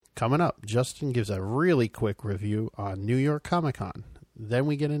Coming up, Justin gives a really quick review on New York Comic Con. Then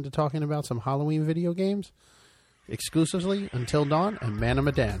we get into talking about some Halloween video games, exclusively Until Dawn and Man of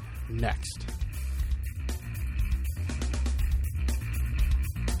Medan. Next.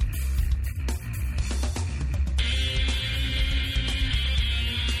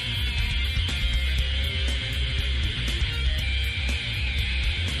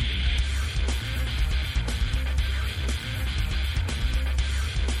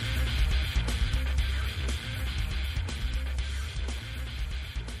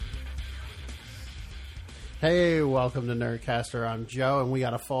 Hey, welcome to Nerdcaster. I'm Joe, and we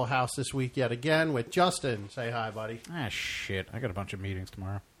got a full house this week yet again with Justin. Say hi, buddy. Ah, shit. I got a bunch of meetings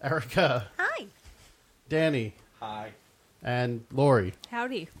tomorrow. Erica. Hi. Danny. Hi. And Lori.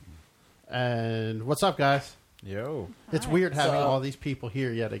 Howdy. And what's up, guys? Yo. It's weird having all these people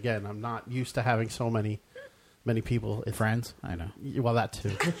here yet again. I'm not used to having so many people. Friends? I know. Well, that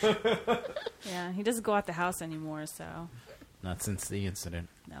too. Yeah, he doesn't go out the house anymore, so Not since the incident.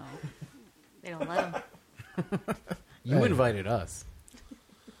 no. They don't let him. You invited us.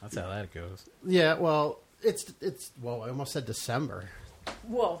 That's how that goes. Yeah, well, it's I almost said December.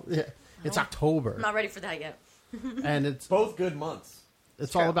 Whoa. Yeah, it's October. I'm not ready for that yet. And it's Both good months.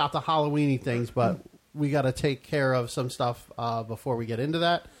 It's all about the Halloweeny things, but we got to take care of some stuff before we get into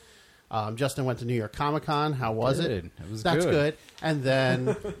that. Justin went to New York Comic Con. How was it? It was That's good. good. And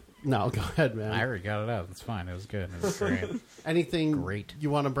then, no, go ahead, man. I already got it out. It's fine. It was good. It was great. Anything Great.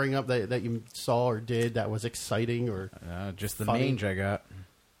 you want to bring up that you saw or did that was exciting or Just the Funny. mange I got.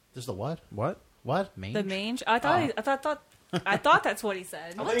 just the what? What? What? Mange? The mange? I thought that's what he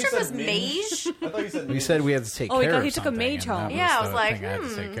said. I wasn't sure it was mage. I thought you said We mage. said we had to take Oh, he care got- of he took a something, mage and that home. Yeah, I the was like, thing I had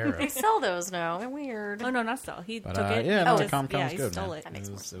to take care they of. sell those now. Weird. Oh no, not so. He But, took it. yeah, no, and Comic-Con was he good, stole man. it. That makes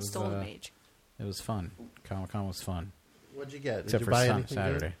more It was, Stole the mage. It was fun. Comic-Con was fun. What'd you get? Did Except you for buy anything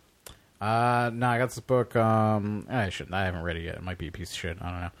Saturday. good? No, I got this book. I shouldn't. I haven't read it yet. It might be a piece of shit. I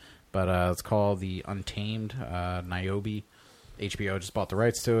don't know. But it's called The Untamed, Niobe. HBO just bought the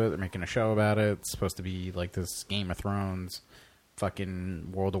rights to it. They're making a show about it. It's supposed to be like this Game of Thrones,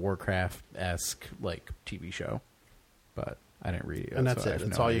 fucking World of Warcraft-esque like TV show. But I didn't read it. And that's so I it. have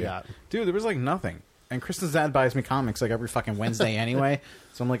That's no all you idea. got. Dude, there was like nothing. And Kristen's dad buys me comics like every fucking Wednesday anyway.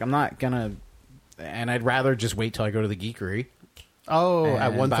 So I'm like, I'm not gonna. And I'd rather just wait till I go to the Geekery. Oh,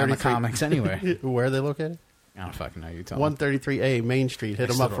 at and buy my 133 comics anyway. Where are they located? I don't fucking know. You tell me. 133A Main Street. Hit I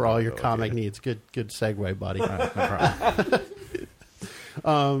them still up for don't all know your the comic location. needs. Good segue, buddy. All right, no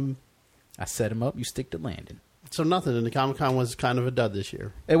problem. I set him up. You stick to landing. So nothing. And the Comic Con was kind of a dud this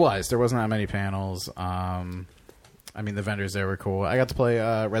year. It was. There wasn't that many panels. I mean, the vendors there were cool. I got to play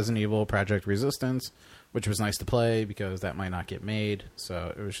Resident Evil Project Resistance, which was nice to play because that might not get made.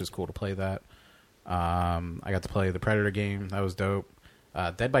 So it was just cool to play that. I got to play the Predator game. That was dope.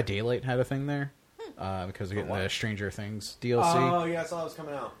 Dead by Daylight had a thing there because we're getting the Stranger Things DLC. Oh, yeah, I saw it was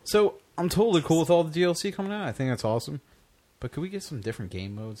coming out. So I'm totally cool with all the DLC coming out. I think that's awesome. But could we get some different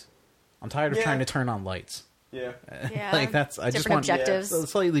game modes? I'm tired of Yeah. trying to turn on lights. Yeah. Yeah. Like that's I just Different want objectives. a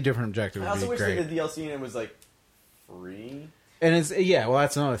slightly different objective I would also be wish great. they did DLC and it was, like, free. And it's well,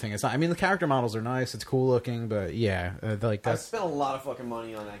 that's another thing. It's not. I mean, the character models are nice. It's cool looking, but yeah, like I that's spent a lot of fucking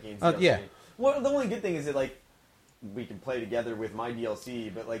money on that game's Uh, DLC. yeah. Well, the only good thing is that, like, we can play together with my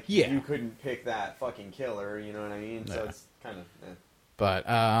DLC, but, like, Yeah. you couldn't pick that fucking killer, you know what I mean? So Yeah. it's kind of... But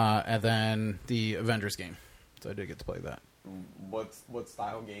and then the Avengers game, so I did get to play that. What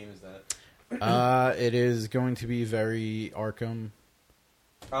style game is that? It is going to be very Arkham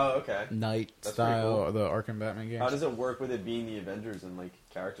Oh, okay. Knight That's style, pretty the Arkham Batman games. How does it work with it being the Avengers and, like,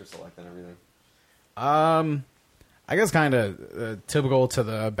 character select and everything? I guess kind of typical to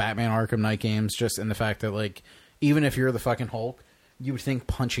the Batman Arkham Knight games, just in the fact that, like, even if you're the fucking Hulk, you would think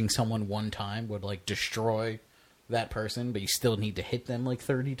punching someone one time would, like, destroy that person, but you still need to hit them, like,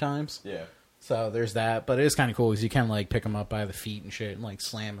 30 times. Yeah. So there's that, but it is kind of cool because you can, like, pick them up by the feet and shit and, like,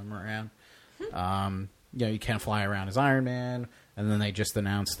 slam them around. You know, you can fly around as Iron Man, and then they just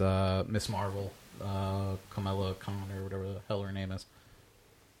announced Miss Marvel, Kamala Khan, or whatever the hell her name is.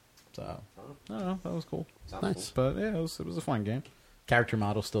 So, I don't know, that was cool. Sounds Nice. But yeah, it was a fun game. Character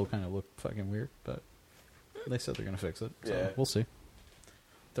models still kind of look fucking weird, but they said they're gonna fix it. So Yeah. we'll see.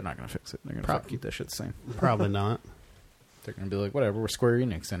 They're not gonna fix it. They're gonna Prob- keep that shit the same. Probably not. They're gonna be like, whatever, we're Square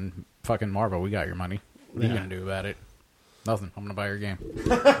Enix and fucking Marvel. We got your money. What are you Yeah. gonna do about it? Nothing. I'm gonna buy your game.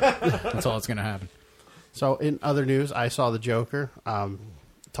 That's all that's gonna happen. So in other news, I saw the Joker.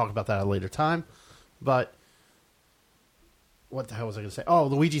 Talk about that at a later time. But what the hell was I going to say? Oh,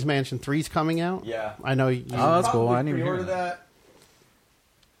 Luigi's Mansion 3 is coming out. Yeah. I know you. Oh, that's cool. Probably I didn't even hear pre-order that.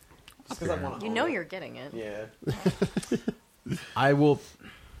 that. Just because I want to. You know you're getting it. Yeah. I will.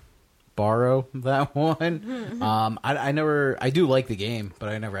 borrow that one. I do like the game, but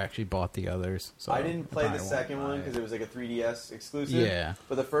I never actually bought the others. So I didn't play the probably won't second buy one it. because it was like a 3DS exclusive. Yeah.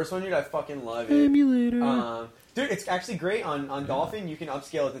 But the first one, dude, I fucking love it. Emulator. Dude, it's actually great on Dolphin. You can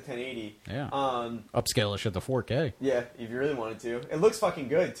upscale it to 1080. Yeah. Um, Upscale it shit to 4K. yeah, if you really wanted to. It looks fucking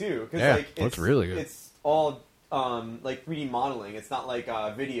good too. Cause, Yeah, like, looks really good. It's all like 3D modeling. It's not like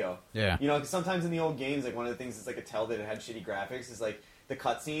video. Yeah. You know, because sometimes in the old games, like one of the things that's like a tell that it had shitty graphics is like the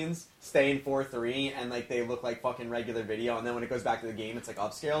cutscenes stay in 4:3 and like they look like fucking regular video, and then when it goes back to the game, it's like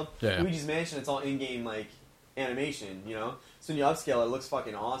upscaled. Yeah. Luigi's Mansion, it's all in-game like animation. You know, so when you upscale, it looks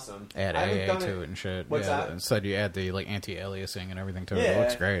fucking awesome. Add I haven't AA done to it and shit. What's yeah, that? Instead, you add the like anti-aliasing and everything to it. Yeah. It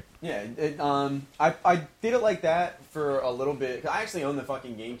looks great. Yeah, I did it like that for a little bit. 'Cause I actually own the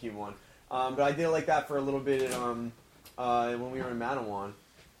fucking GameCube one, but I did it like that for a little bit when we were in Madawan.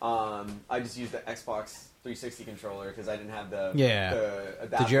 I just used the Xbox 360 controller because I didn't have the Yeah. The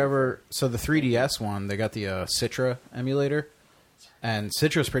adapter. Did you ever? So the 3DS one, they got the Citra emulator, and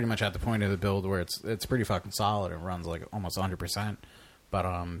Citra's pretty much at the point of the build where it's pretty fucking solid. It runs like almost 100%. But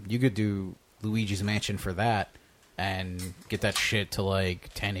you could do Luigi's Mansion for that and get that shit to like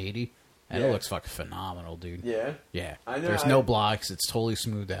 1080, and Yeah. it looks fucking phenomenal, dude. Yeah. Yeah. I know, There's no blocks. It's totally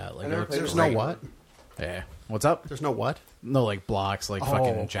smoothed out. Like I it never looks played There's great. no what? Yeah. What's up? There's no what? No, like blocks, like Oh.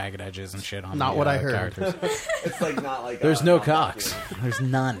 fucking jagged edges and shit on Not the, what I heard. characters. It's like not like There's no not cocks. vacuum. There's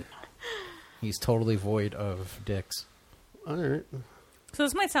none. He's totally void of dicks. All right. So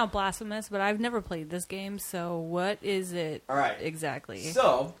this might sound blasphemous, but I've never played this game. So what is it All right. exactly?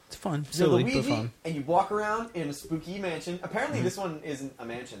 So It's fun, you're silly, Luigi, but fun. and you walk around in a spooky mansion. Apparently, this one isn't a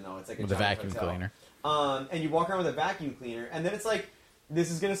mansion though. It's like a With a giant vacuum hotel. cleaner. And you walk around with a vacuum cleaner, and then it's like, this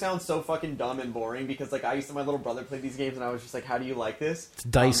is gonna sound so fucking dumb and boring because like I used to, my little brother played these games, and I was just like, how do you like this? It's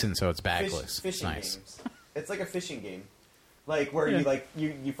Dyson, so it's backless. It's Fishing nice. games. It's like a fishing game, like where Yeah. you like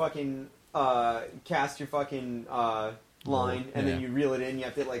you fucking cast your fucking line, and then Yeah. you reel it in. You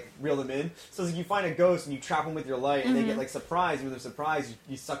have to like reel them in. So it's like you find a ghost and you trap them with your light, and they get like surprised. And when they're surprised,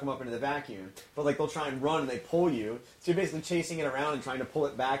 you suck them up into the vacuum. But like they'll try and run, and they pull you. So you're basically chasing it around and trying to pull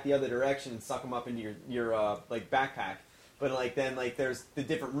it back the other direction and suck them up into your like backpack. But like then like there's the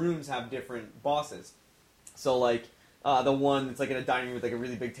different rooms have different bosses. So like the one that's like in a dining room with like a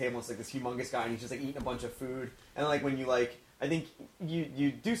really big table, it's like this humongous guy, and he's just like eating a bunch of food. And like when you like, I think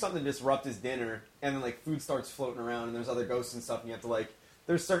you do something to disrupt his dinner, and then like food starts floating around, and there's other ghosts and stuff, and you have to like,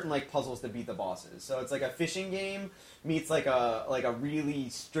 there's certain like puzzles to beat the bosses. So it's like a fishing game meets like a really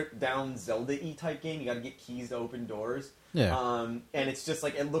stripped down Zelda-y type game. You got to get keys to open doors. Yeah. And it's just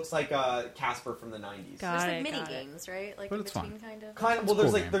like, it looks like Casper from the 90s. Got There's it, like mini got it. games, right? Like But in it's between, fun. kind of. Kind of. Well, It's a there's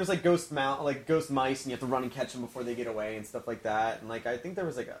cool like game. there's like ghost mice, and you have to run and catch them before they get away and stuff like that. And like I think there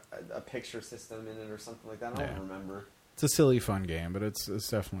was like a picture system in it or something like that. I don't Yeah. remember. It's a silly, fun game, but it's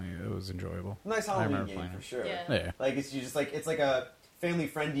definitely, it was enjoyable. Nice I Halloween remember game playing for it. sure. Yeah. Yeah. Like it's you just like it's like a family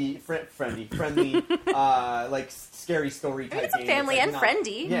friendly like scary story type I mean, it's a game. family like and not-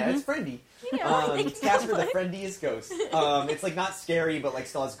 friendly. Yeah, it's friendly. Yeah, It's Casper the friendliest ghost. It's like not scary, but like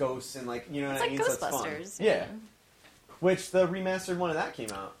still has ghosts and like you know what It's I like mean. So it's fun. Ghostbusters. Yeah. Which the remastered one of that came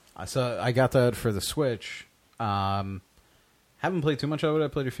out. So I got that for the Switch. Haven't played too much of it. I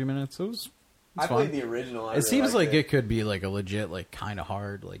played a few minutes. It's I fun. played the original. I It really seems liked like it could be like a legit, like kind of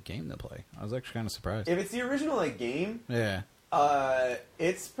hard like game to play. I was actually kind of surprised. If it's the original like game, Yeah,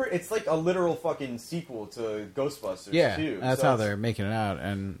 it's like a literal fucking sequel to Ghostbusters. yeah, too. that's So how it's- they're making it out,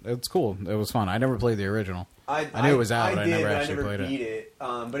 and it's cool. It was fun. I never played the original. I knew it was out, but I did, never but actually I never played it. beat it.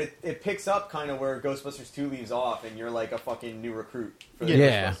 But it picks up kind of where Ghostbusters 2 leaves off, and you're like a fucking new recruit for the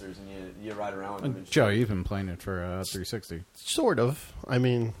Yeah. Ghostbusters, and you ride around with them. And Joe, shit. you've been playing it for 360. Sort of. I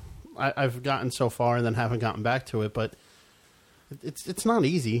mean, I've gotten so far and then haven't gotten back to it, but it's not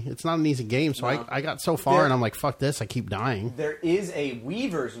easy. It's not an easy game. So No. I got so far There- and I'm like, fuck this. I keep dying. There is a Wii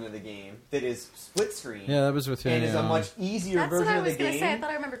version of the game that is split screen. Yeah, that was with you. And is a much easier That's version what I of the was gonna game. say. I thought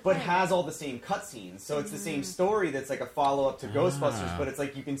I remembered but playing has it. all the same cutscenes. So it's the same story that's like a follow up to Ghostbusters, but it's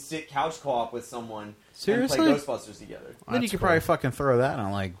like you can sit couch co-op with someone Seriously? and play Ghostbusters together. Then you That's could cool. probably fucking throw that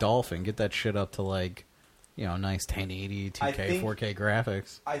on like Dolphin, get that shit up to like, you know, nice 1080, 2K, I think- 4K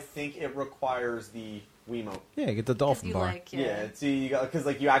graphics. I think it requires the Wiimote. Yeah, get the 'Cause Dolphin you bar. like, Yeah, see, you got because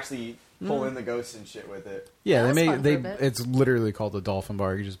like you actually pull in the ghosts and shit with it. Yeah, That they was fun made for a bit. it's literally called the Dolphin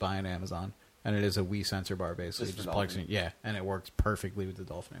bar. You just buy on Amazon, and it is a Wii sensor bar basically. Just for Just plugs in, Dolphin. yeah, and it works perfectly with the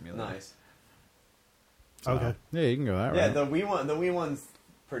Dolphin emulator. Nice. So, Okay. yeah, you can go that Yeah, route. the Wii one's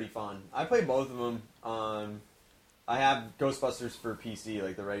pretty fun. I played both of them. I have Ghostbusters for PC,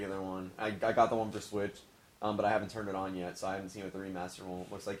 like the regular one. I got the one for Switch, but I haven't turned it on yet, so I haven't seen what the remastered one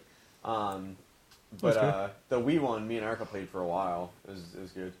looks like. That's But the Wii one, me and Erica played for a while. It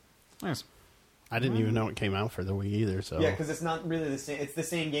was good. Nice. I didn't even know it came out for the Wii either. So Yeah, because it's not really the same. It's the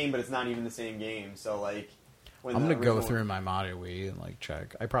same game, but it's not even the same game. So like, when I'm the gonna go original- through my Mario Wii and like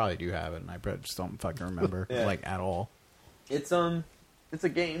check. I probably do have it, and I just don't fucking remember Yeah. like at all. It's a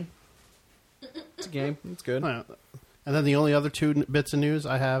game. It's a game. It's good. And then the only other two bits of news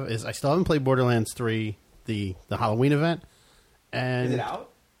I have is I still haven't played Borderlands 3, the Halloween event. And Is it out?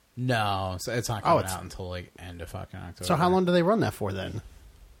 No, so it's not coming it's- out until like end of fucking October. So how long do they run that for then?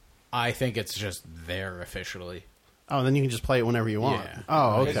 I think it's just there officially. Oh, then you can just play it whenever you want. Yeah.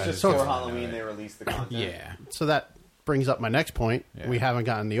 Oh, okay. It's just So for it's- Halloween they release the content. Yeah. So that brings up my next point. Yeah. We haven't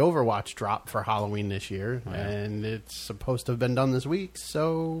gotten the Overwatch drop for Halloween this year, Yeah. and it's supposed to have been done this week.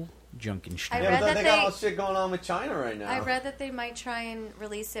 So Junkenstein. I Yeah, read but that they got they- all shit going on with China right now. I read that they might try and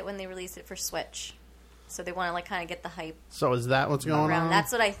release it when they release it for Switch. So they want to like kind of get the hype is that what's going around. on?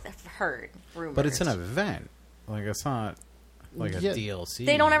 That's what I heard. Rumored. But it's an event. Like it's not like a Yeah. DLC.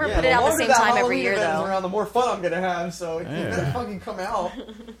 They don't ever Yeah, put it the out the longer same that time every Halloween year, event is though. around, the more fun I'm gonna have. So it Yeah. better fucking come out.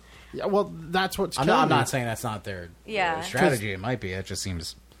 Yeah, well, that's what's. I'm killing me. not saying that's not their Yeah. strategy. It might be. It just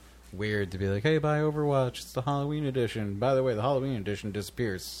seems weird to be like, hey, buy Overwatch. It's the Halloween edition. By the way, the Halloween edition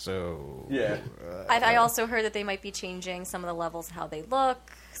disappears. So Yeah. I also heard that they might be changing some of the levels, how they look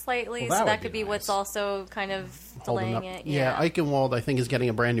slightly. Well, that so would that be could be what's nice. also kind of holding delaying up. it. Yeah, Yeah. Eichenwald, I think, is getting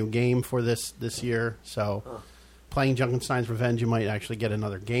a brand new game for this year. So, playing Junkenstein's Revenge, you might actually get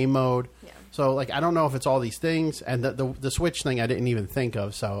another game mode. Yeah. So, like, I don't know if it's all these things, and the Switch thing I didn't even think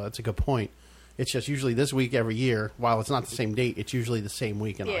of. So that's a good point. It's just usually this week every year. While it's not the same date, it's usually the same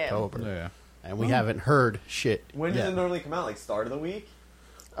week in Yeah. October, yeah. and we haven't heard shit. When does yet. it normally come out? Like start of the week?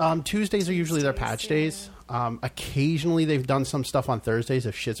 Tuesdays are usually their patch days. Occasionally, they've done some stuff on Thursdays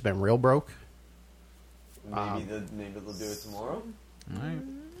if shit's been real broke. Maybe they'll do it tomorrow. All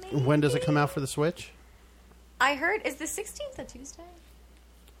right. When does it come out for the Switch? I heard, is the 16th a Tuesday?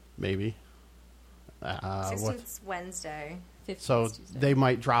 Maybe. 16th Wednesday. 15th So Tuesday. they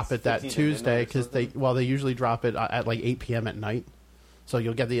might drop it that 15th at Tuesday midnight or because they usually drop it at like 8 p.m. at night. So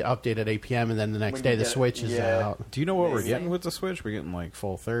you'll get the update at 8 p.m. and then the next When day you the get- Switch is yeah. out. Do you know what we're Maybe. getting with the Switch? We're getting like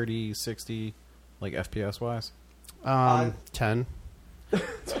full 30, 60, like FPS wise. 10.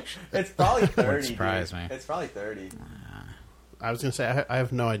 It's probably 30. Wouldn't surprise dude. me. It's probably 30. I was gonna say I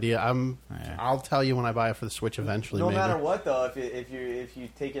have no idea. Yeah. I'll tell you when I buy it for the Switch eventually. No maybe. matter what, though, if you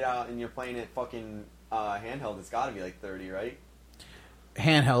take it out and you're playing it fucking handheld, it's got to be like 30, right?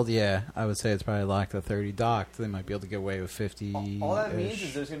 Handheld, yeah. I would say it's probably locked at 30. Docked, they might be able to get away with 50. All that means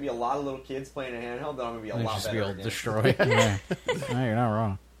is there's going to be a lot of little kids playing a handheld that I'm going to be a lot just better be able to against. destroy. Yeah. No, you're not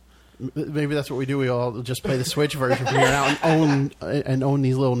wrong. Maybe that's what we do. We all just play the Switch version from here on out and own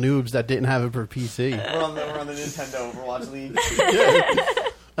these little noobs that didn't have it for PC. We're on the Nintendo Overwatch League.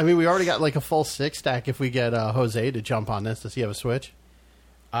 I mean, we already got like a full 6 stack if we get Jose to jump on this. Does he have a Switch?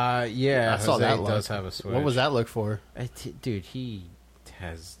 Yeah, I saw Jose that look. does have a Switch. What was that look for? Dude, he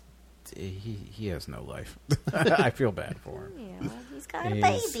has no life. I feel bad for him. Yeah, he's got a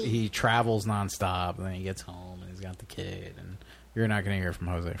baby. He travels nonstop, and then he gets home, and he's got the kid, and you're not going to hear from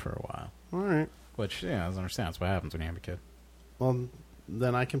Jose for a while. All right. Which, yeah, I understand. That's what happens when you have a kid. Well,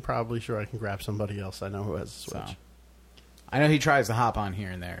 then I can grab somebody else I know who has a Switch. So, I know he tries to hop on here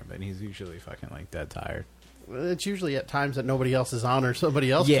and there, but he's usually fucking like dead tired. It's usually at times that nobody else is on or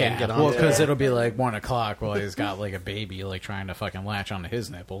somebody else can't get on. well, because it'll be like 1 o'clock while he's got like a baby like trying to fucking latch onto his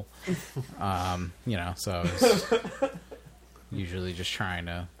nipple. So it's usually just trying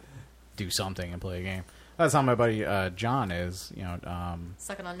to do something and play a game. That's how my buddy John is.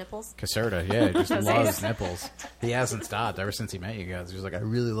 Sucking on nipples. Caserta, yeah, he just loves nipples. He hasn't stopped ever since he met you guys. He was like, I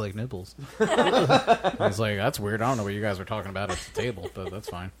really like nipples. I was like, that's weird. I don't know what you guys were talking about at the table, but that's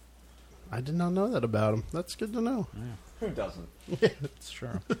fine. I did not know that about him. That's good to know. Who doesn't? It's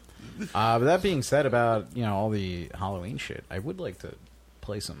true. But that being said about, all the Halloween shit, I would like to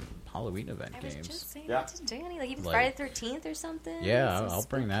play some Halloween event I was games. just saying Yeah. that to Danny. Like even Like- Friday the 13th or something. Yeah, Some I'll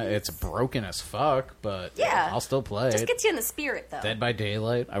bring that. spooky- It's broken as fuck, but Yeah. I'll still play Just it. gets you in the spirit, though. Dead by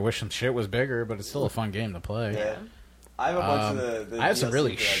Daylight. I wish some shit was bigger, but it's still a fun game to play. Yeah. I have a bunch of the I have some DLC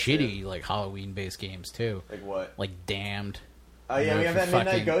really for that, too. shitty like Halloween-based games too, Like what? like Damned. Oh yeah, we have that Fucking-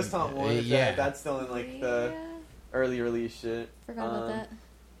 Midnight Ghost Hunt one. yeah. That's still in like the Yeah, early release shit. forgot about that.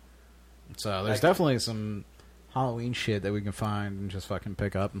 So there's Like- definitely some Halloween shit that we can find and just fucking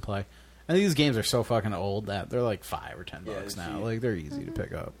pick up and play. And these games are so fucking old that they're like $5 or $10 Yeah, bucks they're now. cheap. Like they're easy to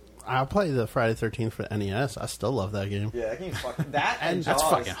pick up. I'll play the Friday 13th for NES. I still love that game. Yeah, that game's fucking that and That's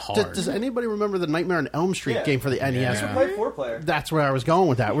Jaws. fucking hard. Does anybody remember the Nightmare on Elm Street Yeah. game for the NES? Yeah. Play 4-player. That's where I was going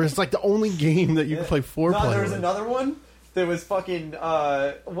with that. Where it's like the only game that you can play 4-player. No, there was with. another one that was fucking.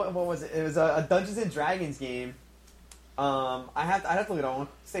 What was it? It was a Dungeons and Dragons game. I have to look it up. I won't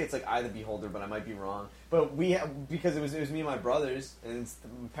say it's like Eye of the Beholder, but I might be wrong. But because it was me and my brothers, and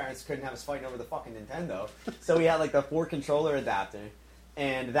my parents couldn't have us fighting over the fucking Nintendo, so we had like the 4-controller adapter,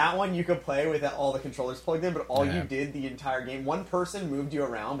 and that one you could play with all the controllers plugged in, but all you did the entire game, one person moved you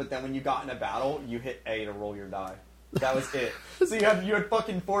around, but then when you got in a battle, you hit A to roll your die. That was it. So you had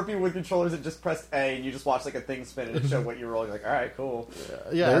fucking 4 people with controllers that just pressed A, and you just watched like a thing spin, and it showed what you were rolling. You're like, all right, cool.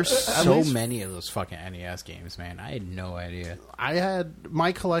 Yeah, There's at so least many of those fucking NES games, man. I had no idea. I had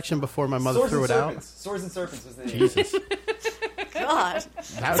my collection before my mother Swords threw and it Serpents. out. Swords and Serpents was the name. Jesus. God.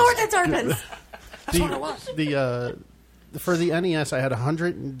 That Swords and serpents. For the NES, I had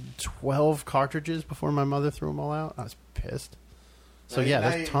 112 cartridges before my mother threw them all out. I was pissed. So yeah,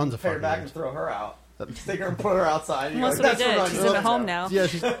 there's tons of pare fucking back games. and throw her out. Take her and put her outside. That's what he did. She's at home now. Yeah,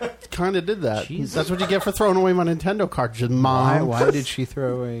 she kind of did that. Jesus. That's what you get for throwing away my Nintendo cartridges, Mom. Why did she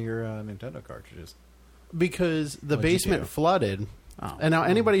throw away your Nintendo cartridges? Because the What'd you basement do? flooded. Oh. And now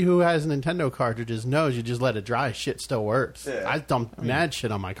anybody who has Nintendo cartridges knows you just let it dry. Shit still works. Yeah. I dumped mad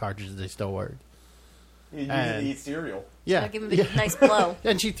shit on my cartridges. They still work. You use it And- to eat cereal. Yeah. I'll give him a nice blow.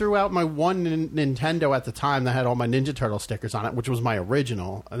 And she threw out my one Nintendo at the time that had all my Ninja Turtle stickers on it, which was my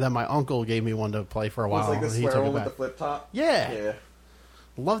original. And then my uncle gave me one to play for a It was while. like the and he square took one it with back. the flip top. Yeah. Yeah.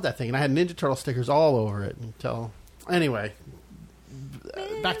 Love that thing. And I had Ninja Turtle stickers all over it until... Anyway,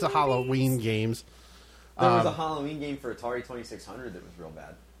 back to Halloween games. There was a Halloween game for Atari 2600 that was real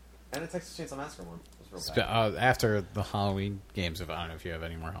bad. And a Texas Chainsaw Massacre one was real bad. After the Halloween games, I don't know if you have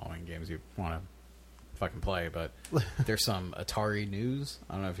any more Halloween games you want to fucking play, but there's some Atari news.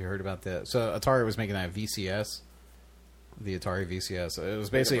 I don't know if you heard about that. So Atari was making that VCS, the Atari VCS. It was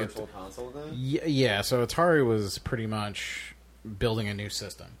basically Like a virtual console thing? yeah. So Atari was pretty much building a new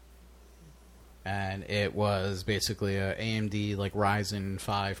system, and it was basically a AMD like Ryzen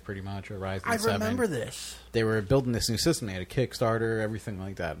 5, pretty much, or Ryzen 7. this. They were building this new system. They had a Kickstarter, everything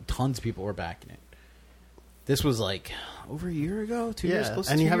like that. Tons of people were backing it. This was like over a year ago, 2 years, Yeah, close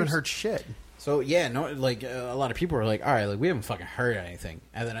to and 2 you haven't years. heard shit. So yeah, no, like a lot of people were like, "All right, like we haven't fucking heard anything."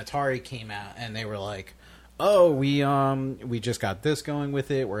 And then Atari came out, and they were like, "Oh, we just got this going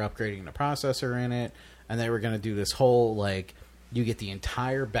with it. We're upgrading the processor in it." And they were going to do this whole like, you get the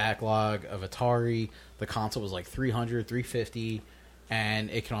entire backlog of Atari. The console was like 300, 350, and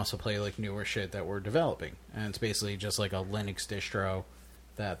it can also play like newer shit that we're developing. And it's basically just like a Linux distro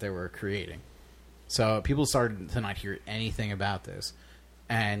that they were creating. So people started to not hear anything about this.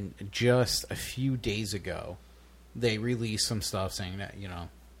 And just a few days ago, they released some stuff saying that, you know,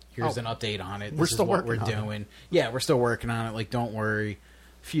 here's an update on it. We're This still is what working we're on it. doing. Yeah, we're still working on it. Like, don't worry.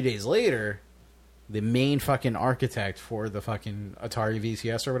 A few days later, the main fucking architect for the fucking Atari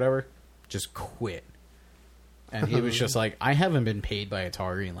VCS or whatever just quit. And he was just like, I haven't been paid by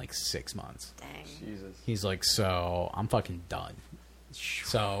Atari in like 6 months. Dang. Jesus. He's like, so I'm fucking done.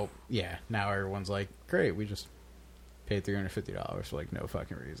 So, yeah, now everyone's like, great, we just paid $350 for like no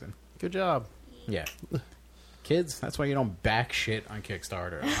fucking reason. Good job. Yeah. Kids, that's why you don't back shit on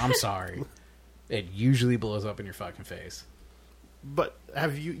Kickstarter. I'm sorry. It usually blows up in your fucking face. But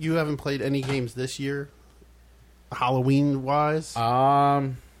have you haven't played any games this year, Halloween wise? I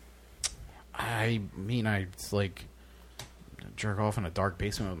mean, I like jerk off in a dark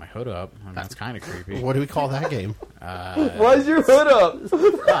basement with my hood up. I mean, that's kind of creepy. What do we call that game? Why is your hood up?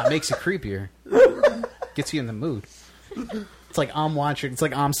 It makes it creepier. Gets you in the mood. It's like I'm watching. It's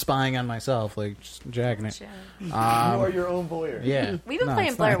like I'm spying on myself, like just jacking it. You are your own voyeur. Yeah, We've been No, playing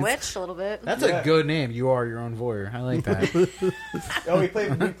it's Blair nice. Witch a little bit. That's Yeah. a good name. You are your own voyeur. I like that. Oh, we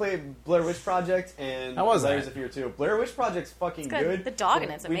played Blair Witch Project and How was Layers that? of Fear 2. Blair Witch Project's fucking It's good. good. The dog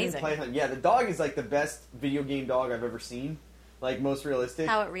in it's We've been amazing. playing- yeah, the dog is like the best video game dog I've ever seen. Like most realistic.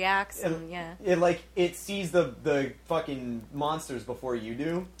 How it reacts, and yeah. It sees the fucking monsters before you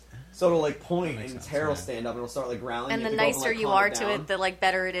do. So it'll like point That makes and its sense, hair will yeah. stand up and it'll start like growling. And You the have to go up nicer and, like, you calm are it to down. it, the like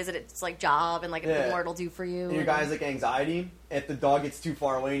better it is at its like job, and like Yeah. the more it'll do for you. And your guy's like anxiety. If the dog gets too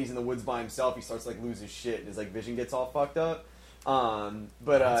far away and he's in the woods by himself, he starts like lose his shit and his like vision gets all fucked up.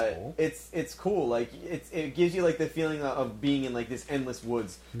 That's cool. It's cool. Like it gives you like the feeling of being in like this endless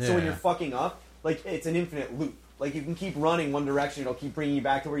woods. So when Yeah. you're fucking up, like it's an infinite loop. Like you can keep running one direction, it'll keep bringing you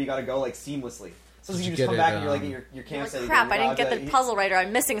back to where you gotta go like seamlessly. So Did you you just come get back it, and you're like in your You're campsite. like, again, crap, I didn't get he- the puzzle right, or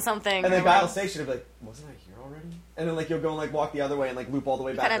I'm missing something. And the or guy will whatever. say shit, he'll be like, wasn't I here already? And then like you'll go and like walk the other way and like loop all the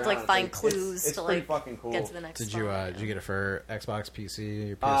way You back kind of have to around. like It's, find clues it's to pretty like fucking cool. get to the next Did spot. you get it for Xbox,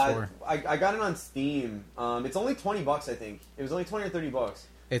 PC, or PS4? I got it on Steam. It's only $20, I think. It was only $20 or $30.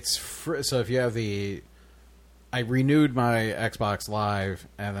 It's so if you have the I renewed my Xbox Live,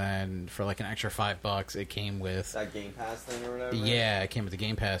 and then for like an extra $5, it came with That Game Pass thing or whatever. yeah, it came with the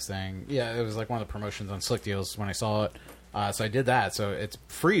Game Pass thing. Yeah, it was like one of the promotions on Slick Deals when I saw it. So I did that. So it's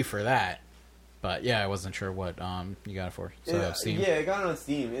free for that. But yeah, I wasn't sure what you got it for. So Yeah, Steam. yeah, I got it on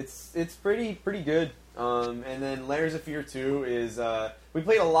Steam. It's pretty good. And then Layers of Fear 2 is we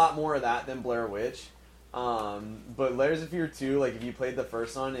played a lot more of that than Blair Witch. But Layers of Fear 2, like if you played the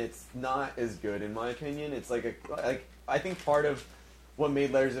first one, it's not as good in my opinion. It's like I think part of what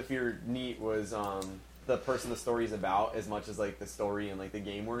made Layers of Fear neat was the person the story's about as much as like the story and like the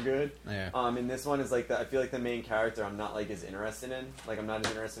game were good. Yeah. And this one is like I feel like the main character I'm not like as interested in. Like I'm not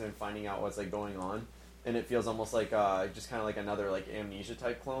as interested in finding out what's like going on. And it feels almost like just kind of like another like Amnesia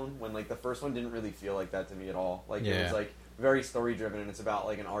type clone. When like the first one didn't really feel like that to me at all. Like it was like very story driven, and it's about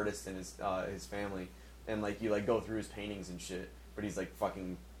like an artist and his family, and like you like go through his paintings and shit. But he's like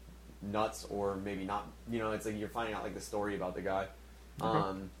fucking nuts, or maybe not. You know, it's like you're finding out like the story about the guy.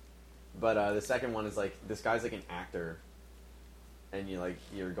 But the second one is like this guy's like an actor, and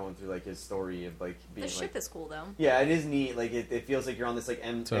you're going through like his story of like being The like ship is cool though. yeah, it is neat. Like it feels like you're on this like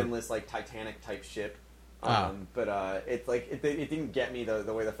endless like Titanic type ship. But it's like it didn't get me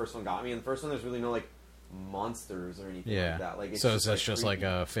the way the first one got me. In the first one, there's really no like monsters or anything like that. Like it's so is that just like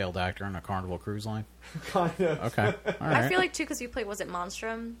creepy. a failed actor on a Carnival Cruise Line? kind of Okay. All right. I feel like too because you played was it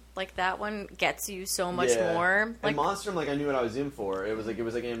Monstrum? Like that one gets you so much Yeah. more. Like And Monstrum, like I knew what I was in for. It was like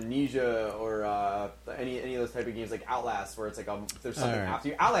Amnesia or any of those type of games like Outlast, where it's like there's something Alright. after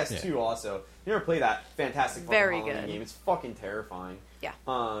you. Outlast 2 also. You never play that? Fantastic, fucking Very Halloween good. game. It's fucking terrifying. Yeah.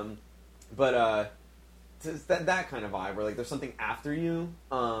 But it's that kind of vibe where like there's something after you,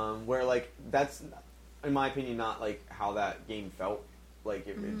 where like that's in my opinion not like how that game felt. Like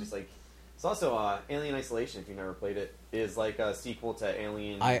it just like it's also Alien Isolation. If you've never played it, is like a sequel to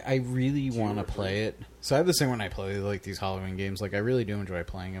Alien. I really 2 want or to play it. So I have this thing when I play like these Halloween games. Like I really do enjoy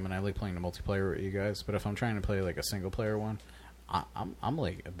playing them, and I like playing the multiplayer with you guys. But if I'm trying to play like a single player one, I'm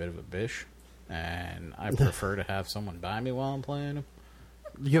like a bit of a bitch, and I prefer to have someone by me while I'm playing them.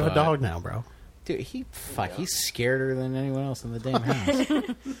 You have a But- dog now, bro. Dude, he's scareder than anyone else in the damn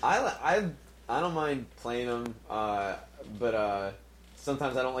house. I don't mind playing them, but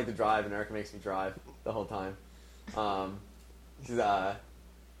sometimes I don't like to drive, and Erica makes me drive the whole time.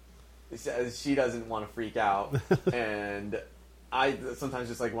 She doesn't want to freak out, and I sometimes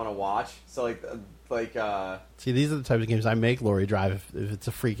just like want to watch. So like See, these are the types of games I make Lori drive if it's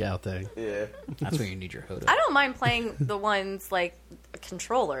a freak out thing. yeah. That's when you need your hood I up. don't mind playing the ones like a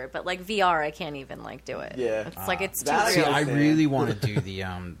controller, but like VR, I can't even like do it. Yeah. It's like it's too That I See, real. I understand. really want to do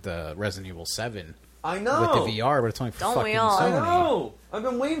the Resident Evil 7 I know. with the VR, but it's only for Don't fucking we all? I Sony. know. I've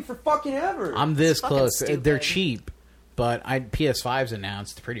been waiting for fucking ever. I'm this It's fucking close. stupid. They're cheap, but PS5's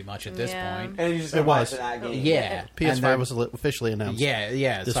announced pretty much at this Yeah. point. and you just It got watch was. that game. Yeah, and PS5 they're- was officially announced.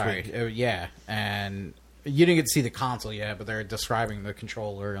 Yeah, this sorry. week. Yeah, and you didn't get to see the console yet, but they're describing the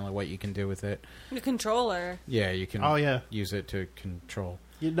controller and like, what you can do with it. The controller. Yeah, you can Oh, yeah. use it to control.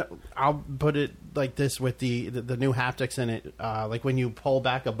 You know, I'll put it like this with the new haptics in it. Like when you pull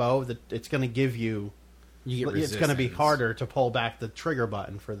back a bow, it's going to give you. You get It's going to be resistance. harder to pull back the trigger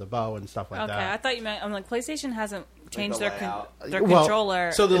button for the bow and stuff like Okay, I that. thought you meant. I'm like PlayStation hasn't changed the their layout. their Well,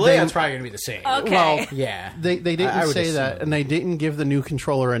 controller. So the They- layout's probably going to be the same. Okay. Well, Yeah, they didn't I would say that, assume. and they didn't give the new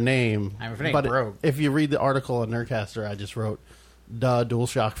controller a name. I mean, if it ain't but broke. if you read the article on Nerdcaster, I just wrote, "Duh,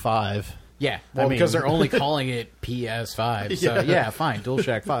 DualShock 5." Yeah, well, I mean- because they're only calling it PS5. So, Yeah. yeah, fine,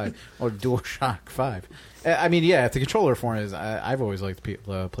 DualShock 5 or DualShock 5. I mean, yeah, if the controller form is... I've always liked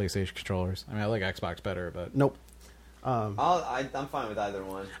PlayStation controllers. I mean, I like Xbox better, but... Nope. I'm fine with either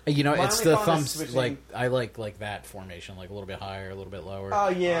one. You know, My it's only the problem is thumbs... switching- Like, I like that formation, like a little bit higher, a little bit lower. Oh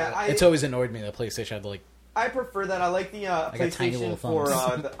yeah, It's always annoyed me that PlayStation had, like... I prefer that. I like the got tiny little PlayStation for.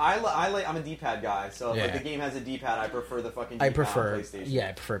 thumbs. I'm a D-pad guy, so if Yeah. like, the game has a D-pad, I prefer the fucking. I D-pad prefer... on PlayStation. Yeah,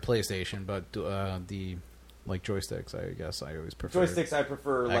 I prefer PlayStation, but the... Like, joysticks, I guess I always prefer... Joysticks, I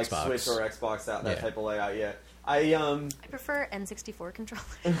prefer like Xbox. Switch or Xbox that Yeah. type of layout. Yeah, I I prefer N64 controller.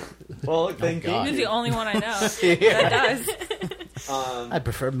 well then God. He's GameCube. the only one I know that does. I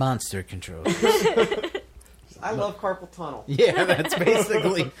prefer monster control. I love carpal tunnel. Yeah, that's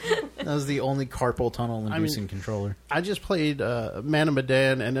basically... That was the only carpal tunnel-inducing controller. I just played Man of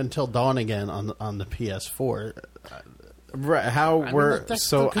Medan and Until Dawn again on the PS4. Right, how mean, we're... the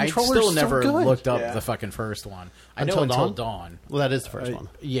So I controller's still so never good. looked up Yeah. the fucking first one. I know Until Until Dawn? Dawn. Well, that is the first one.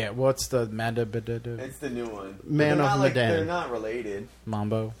 Yeah, what's the It's the new one. Man they're of not, like, Medan. They're not related.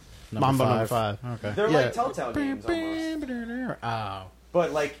 Mambo? Mambo number 5. Okay. They're Yeah. like Telltale games almost, Oh.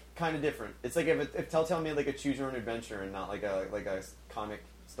 but like kind of different. It's like if Telltale made like a choose your own adventure and not like a comic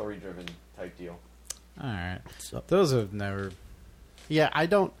story driven type deal. All right. So- Those have never Yeah, I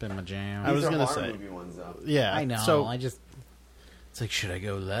don't. been my jam. I was These are gonna horror say. movie ones though. Yeah, I know. So It's like, should I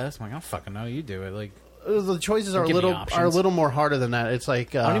go less? I'm like, I don't fucking know. You do it. Like, the choices are a Give me little options. more harder than that. It's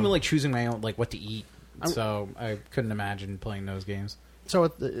like I don't even like choosing my own, like, what to eat. I'm- So I couldn't imagine playing those games. so.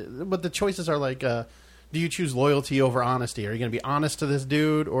 But the choices are like, do you choose loyalty over honesty? Are you going to be honest to this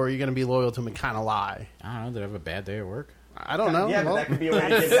dude, or are you going to be loyal to him and kind of lie? I don't know. Did I have a bad day at work? I don't know. Yeah, but Well, that could be a way to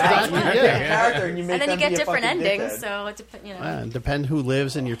get back. You Yeah. pick a character and you make And then you them get be a different fucking endings, dickhead. so it depends. depend who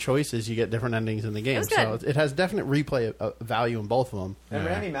lives in your choices. You get different endings in the game. was So good. it has definite replay value in both of them. And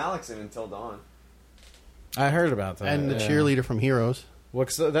Yeah. Rami Malek's in Until Dawn. I heard about that. And the yeah. cheerleader from Heroes. Well,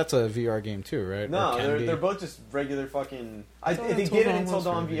 'cause that's a VR game too, right? No, Or can be. they're both just regular fucking. They thought did Until it Dawn Until was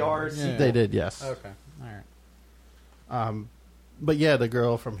Dawn for VR. VR. Yeah. They did, yes. Okay. All right. But yeah, the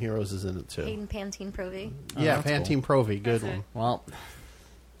girl from Heroes is in it too. Hayden Pantene Provi. Yeah, that's Pantene Provi, good That's one. it. Well,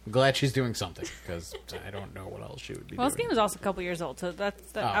 I'm glad she's doing something because I don't know what else she would be Well, this doing. game is also a couple years old, so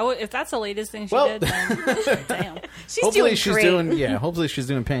Oh. if that's the latest thing she Well- did, then damn. She's Hopefully doing she's great. doing hopefully she's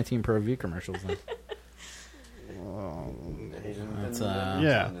doing Pantene Pro V commercials then. That's,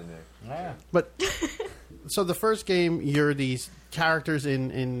 Yeah. But so the first game, you're these characters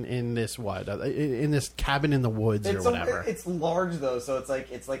in this in this cabin in the woods or whatever. It's large though, so it's like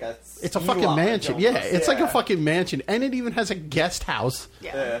a. It's a ski fucking lodge mansion. almost. Yeah, it's like a fucking mansion, and it even has a guest house.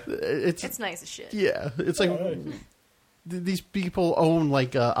 Yeah. Yeah. It's nice as shit. Yeah, it's like these people own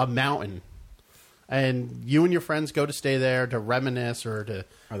like a mountain, and you and your friends go to stay there to reminisce or to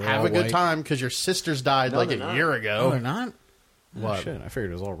Are they have all a good white? time because your sisters died No, like they're a not. year Oh, ago. they're not. What? Oh, shit! I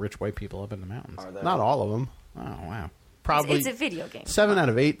figured it was all rich white people up in the mountains. Are they? Not all of them. Oh wow. Probably It's a video game. 7 out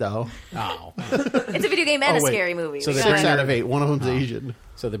of 8 though. Oh, It's a video game and Oh, a wait. scary movie. So We they got- Six bring out their- of 8. One of them's Asian,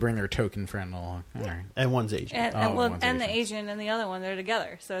 so they bring their token friend along. All right. and one's Asian. And, Oh, well, one's and the Asian. Asian and the other one, they're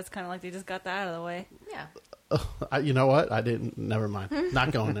together. So it's kind of like they just got that out of the way. yeah. You know what? I didn't. Never mind.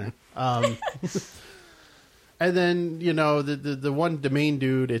 Not going there. And then the main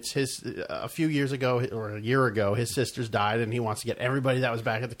dude. It's his. A few years ago or a year ago, his sisters died, and he wants to get everybody that was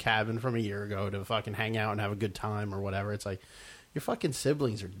back at the cabin from a year ago to fucking hang out and have a good time or whatever. It's like your fucking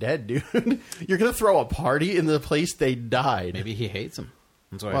siblings are dead, dude. You're gonna throw a party in the place they died. Maybe he hates him.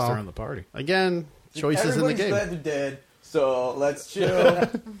 That's why Well, he's throwing the party. Again, choices in the Everybody's game. glad they're dead, so let's chill.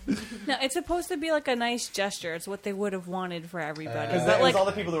 No, it's supposed to be like a nice gesture. It's what they would have wanted for everybody. Because but that was like, all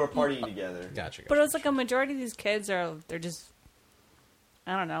the people that were partying together. Gotcha. but it was like a majority of these kids they're just,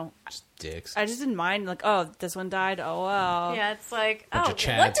 I don't know. Just dicks. I just didn't mind like, oh, this one died. Oh well. Yeah, it's like, Bunch oh, of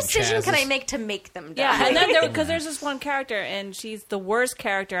Chads what and decision can Chazzes. I make to make them die? Yeah, and then because there's this one character, and she's the worst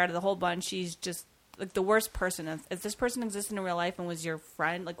character out of the whole bunch. She's just like the worst person. If this person existed in real life and was your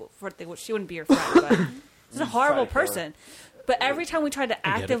friend, like she wouldn't be your friend, but she's a horrible Try to kill her. person. But every time we tried to get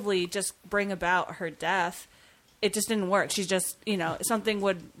it. actively just bring about her death, it just didn't work. She's just, something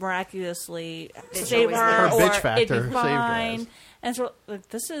would miraculously save always her, there. Her or bitch factor it'd be saved her fine. ass. And so, like,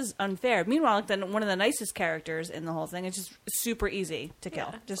 this is unfair. Meanwhile, like, then one of the nicest characters in the whole thing, it's just super easy to kill.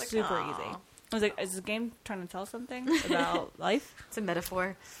 Yeah, Just it's like, super aw. easy. I was like, is the game trying to tell something about life? It's a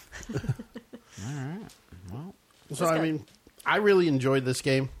metaphor. Well, So Let's I go. mean, I really enjoyed this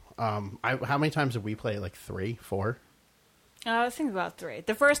game. How many times did we play? Like 3, 4? I was thinking about 3.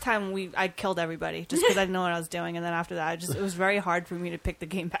 The first time I killed everybody just because I didn't know what I was doing, and then after that, it was very hard for me to pick the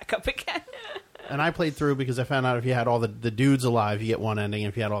game back up again. And I played through because I found out if you had all the dudes alive, you get one ending.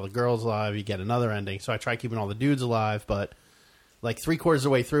 If you had all the girls alive, you get another ending. So I tried keeping all the dudes alive, but like 3/4 of the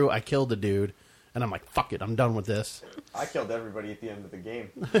way through, I killed the dude, and I'm like, fuck it, I'm done with this. I killed everybody at the end of the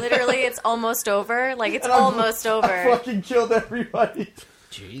game. Literally, it's almost over. Like, it's And I'm- almost I over. fucking killed everybody.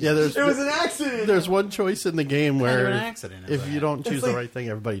 jeez. Yeah, It was an accident. there's one choice in the game Kind of where an accident is if that? you don't choose It's the like- right thing,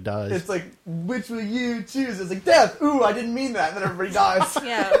 everybody dies. It's like, which will you choose? It's like, death. Ooh, I didn't mean that. And then everybody dies.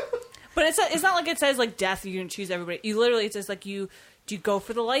 Yeah, but it's not like it says like death. You can choose everybody. You literally it's just like do you go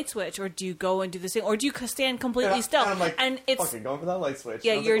for the light switch, or do you go and do this thing, or do you stand completely And still? I'm like, it's fucking going for that light switch.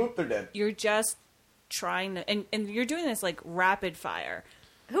 yeah, And I was you're like, oop, they're dead. you're just trying to and you're doing this like rapid fire.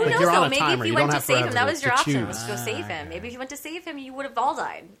 Who Like, knows, you're on though? a Maybe timer. if You you don't went to have save him, forever that was your to option, choose. was to go save him. okay. Maybe if you went to save him, you would have all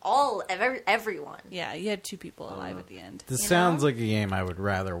died. Everyone. Yeah, you had 2 people alive at the end. This you sounds know? like a game I would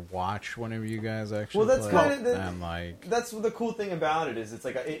rather watch whenever you guys actually Well, that's play. kind of the, and like, that's the cool thing about it is it's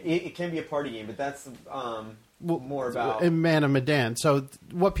like it can be a party game, but that's more about in Man of Medan. So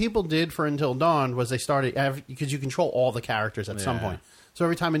what people did for Until Dawn was they started because you control all the characters at some Yeah. point. So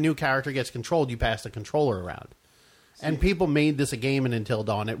every time a new character gets controlled, you pass the controller around. And people made this a game in Until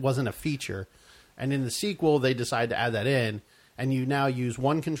Dawn. It wasn't a feature. And in the sequel, they decided to add that in. and you now use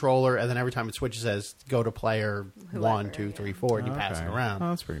one controller, and then every time it switches, it says go to player Whoever, 1, 2, 3, 4, and you pass it Okay. around. Oh,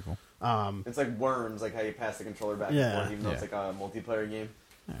 that's pretty cool. It's like Worms, like how you pass the controller back Yeah. and forth, even though it's Yeah. like a multiplayer game.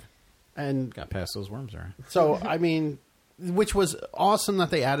 And Got past those worms around. so, I mean, which was awesome that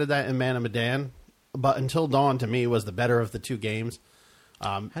they added that in Man of Medan, but Until Dawn, to me, was the better of the two games.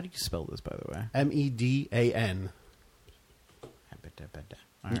 How do you spell this, by the way? Medan.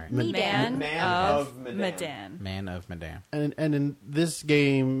 All right. Man, Man of of Medan. Medan. Man of Medan. And in this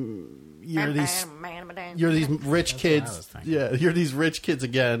game, you're these rich I kids. was thinking. Yeah, you're these rich kids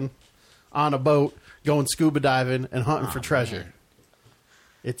again on a boat going scuba diving and hunting for treasure. man.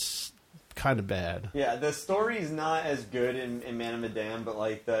 It's kind of bad. Yeah, the story's not as good in Man of Medan, but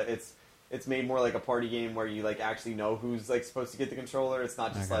like it's made more like a party game where you like actually know who's like supposed to get the controller. It's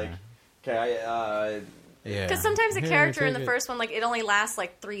not just Okay. like okay, Yeah. Because sometimes the Here, character in the take it. first one, like, it only lasts,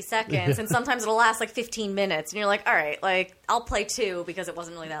 like, 3 seconds, and sometimes it'll last, like, 15 minutes, and you're like, all right, like, I'll play 2 because it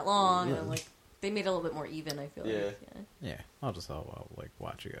wasn't really that long, and, like, they made it a little bit more even, I feel Yeah. like. Yeah. Yeah, I'll like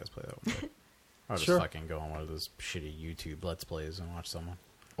watch you guys play that one. I'll just Sure. fucking go on one of those shitty YouTube Let's Plays and watch someone.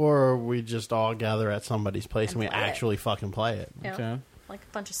 Or we just all gather at somebody's place and we And play it. actually fucking play it. Yeah. Okay. Like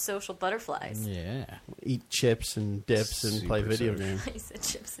a bunch of social butterflies. Yeah. Eat chips and dips and play Super video social. games. He said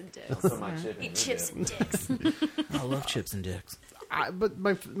chips and dicks. That's so much shit. Eat chips and dicks. I love chips and dicks. But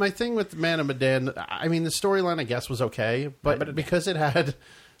my thing with Man of Medan, I mean, the storyline I guess was okay, but because it had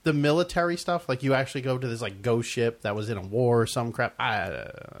the military stuff, like you actually go to this like ghost ship that was in a war or some crap. I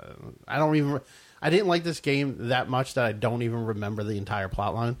didn't like this game that much that I don't even remember the entire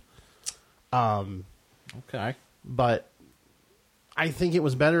plot line. Okay. But I think it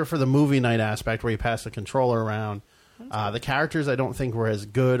was better for the movie night aspect where you pass the controller around. The characters I don't think were as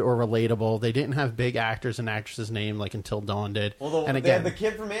good or relatable. They didn't have big actors and actresses named like Until Dawn did. Well, and they again, had the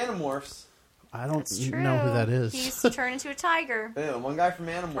kid from Animorphs. I don't That's true. know who that is. He used to turn into a tiger. Yeah, one guy from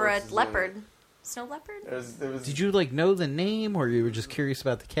Animorphs. Or a is in it. leopard. Snow leopard? It was, Did you like know the name, or you were just curious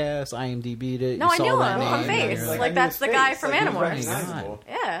about the cast? IMDb'd it. No, you I saw knew that him name, on and face. you're Like, I knew that's his the guy face. from Like, he was Animorphs. recognizable.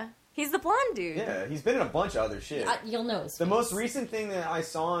 Yeah. He's the blonde dude. Yeah, he's been in a bunch of other shit. You'll know his The face. most recent thing that I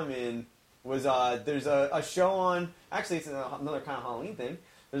saw him in was there's a show on. Actually, it's another kind of Halloween thing.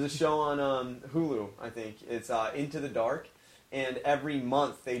 There's a show on Hulu. I think it's Into the Dark, and every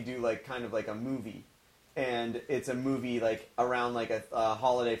month they do like kind of like a movie, and it's a movie like around like a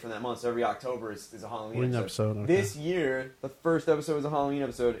holiday from that month. So every October is a Halloween Halloween episode. episode, okay. This year, the first episode was a Halloween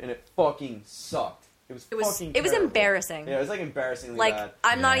episode, and it fucking sucked. It was fucking. It was terrible. embarrassing. Yeah, it was like embarrassingly Like, bad.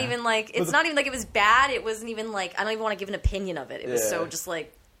 I'm not Yeah. even like, it's the- not even like it was bad. It wasn't even like, I don't even want to give an opinion of it. It was Yeah. so just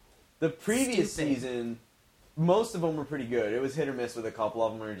like, The previous Stupid. season, most of them were pretty good. It was hit or miss with a couple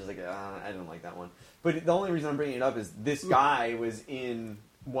of them where you're just like, I didn't like that one. But the only reason I'm bringing it up is this guy was in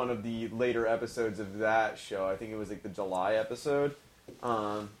one of the later episodes of that show. I think it was like the July episode.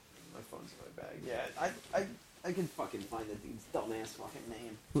 My phone's in my bag. Yeah, I can fucking find the dude's dumbass fucking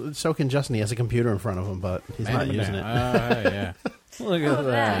name. So can Justin. He has a computer in front of him, but he's Man not of using Medan. it. Yeah. Look at Oh,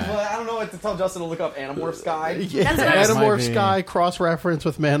 that. Well, I don't know what to tell Justin to look up Animorphs guy. Yeah, That's what I was- Animorph Might be- Sky cross-reference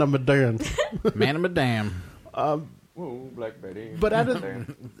with Man of Medan. Man of Medan. Whoa, Black Betty. But out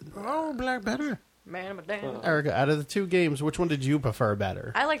of Oh, Black Better. man, but damn. Erica, out of the two games, which one did you prefer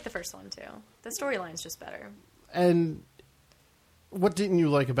better? I like the first one too. The storyline's just better. And what didn't you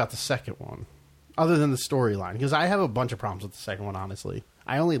like about the second one, other than the storyline? Because I have a bunch of problems with the second one, honestly.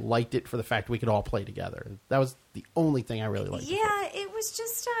 I only liked it for the fact we could all play together. That was the only thing I really liked. Yeah, it was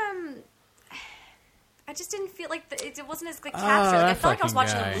just, I just didn't feel like it wasn't as like Oh, captured. Like, I that felt like I was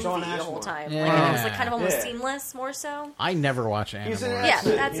watching fucking a movie Shawn the whole Ashmore. time. Yeah. Like, it was like kind of almost Yeah. seamless, more so. I never watch Animorphs. He's an Yeah,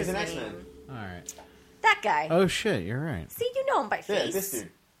 X-Men. that's He's his an name. X-Men. All right. That guy. Oh shit, you're right. See, you know him by Yeah, face. this dude.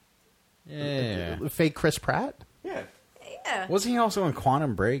 Yeah. Fake Chris Pratt? Yeah. Yeah. Wasn't he also in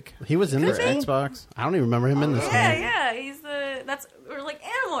Quantum Break He was in for this be. game? Xbox? I don't even remember him in this Yeah, game. yeah, he's or like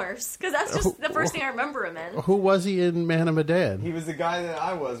Animorphs, because that's just the first thing I remember him in. Who was he in Man of Medan? He was the guy that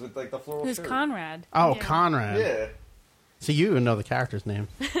I was with like the floral Who's shirt. Conrad? Oh, Yeah. Conrad. Yeah. So you even know the character's name.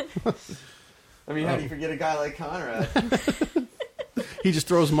 I mean, how do you forget a guy like Conrad? He just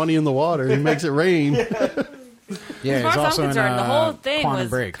throws money in the water and makes it rain. Yeah, As he's far as I'm also in concerned, the whole thing Quantum was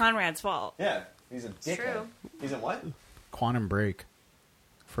Break. Conrad's fault. Yeah, he's a dickhead. true. He's in what? Quantum Break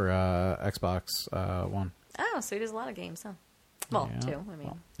for Xbox One. Oh, so he does a lot of games, huh? Well, Yeah. 2. I mean,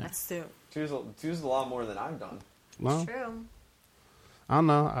 Well, yeah. that's 2. Two's a lot more than I've done. Well, True. I don't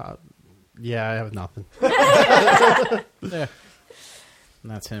know. Yeah, I have nothing. Yeah. And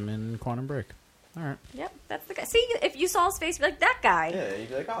that's him in Quantum Break. All right. Yep, that's the guy. See, if you saw his face, you'd be like, that guy. Yeah, you'd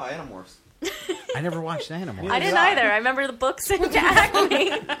be like, oh, Animorphs. I never watched Animorphs. I didn't either. I remember the books in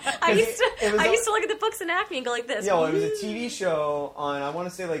Acme. I used was to look at the books in Acme and go like this. Yeah, well, it was a TV show on, I want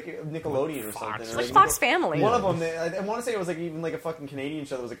to say, like, Nickelodeon or something. Or, Like like, Fox Family. One of them, I want to say it was like even like a fucking Canadian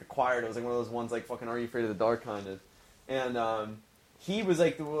show that was like acquired. It was like one of those ones like fucking Are You Afraid of the Dark kind of. And he was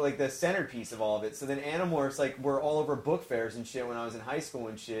like the centerpiece of all of it. So then Animorphs like were all over book fairs and shit when I was in high school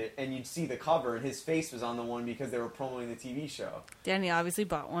and shit. And you'd see the cover and his face was on the one because they were promoting the TV show. Danny obviously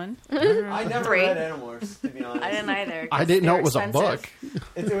bought one. I never 3. read Animorphs, to be honest. I didn't either. I didn't know they're it was expensive.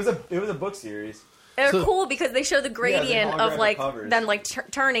 a book. It was a book series. They're So- cool because they show the gradient of holographic like covers. them like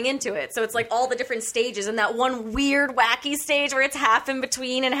turning into it. So it's like all the different stages, and that one weird wacky stage where it's half in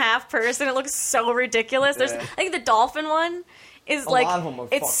between and half person. It looks so ridiculous. There's Yeah. I think the dolphin one is A like lot of them are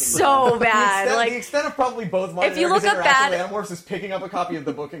it's fucking so The bad. extent, Like the extent of probably both mine If you and look his up interaction bad- with Animorphs is picking up a copy of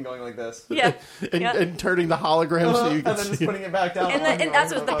the book and going like this. yeah, And, yeah. and turning the hologram so you And can then just see. putting it back down. And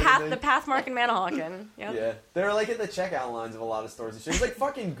that's what the fucking thing. path mark and Manahawkin. Yep. Yeah, they're like at the checkout lines of a lot of stores and shit. It's like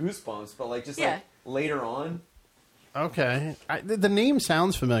fucking Goosebumps, but like just Yeah. like later on. Okay. The name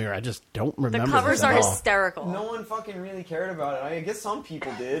sounds familiar. I just don't The remember covers this at are all. hysterical. No one fucking really cared about it. I guess some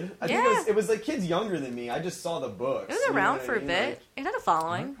people did. I Yeah. think it was like kids younger than me. I just saw the books. It was you know around what I for a mean? bit. Like, It had a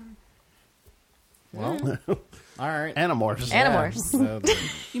following. Well, all right. Animorphs.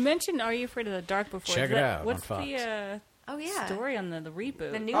 Animorphs. You mentioned Are You Afraid of the Dark before. Check Is it that- out What's on the Oh yeah, story on the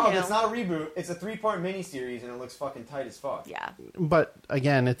reboot? the new. oh, new. it's not a reboot. It's a 3-part miniseries, and it looks fucking tight as fuck. Yeah. But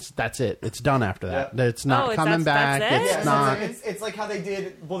again, that's it. It's done after that. Yeah. It's not Oh, coming that's back. it? It's Yeah, not. it's like how they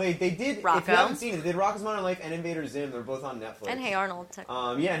did. Well, they did. If you Rocco. haven't seen it, they did Rocko's Modern Life and Invader Zim. They're both on Netflix. And Hey Arnold. Yeah,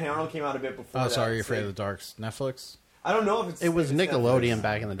 and Hey Arnold came out a bit before. Oh, that. sorry, you're So afraid of the Dark's Netflix? I don't know if it's. It was if it's Nickelodeon Netflix.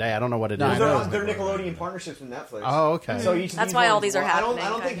 back in the day. I don't know what it is. No, I They're, know on, it's they're Nickelodeon. Nickelodeon partnerships with Netflix. Oh, okay. So each of That's these why all ones these are were- happening, I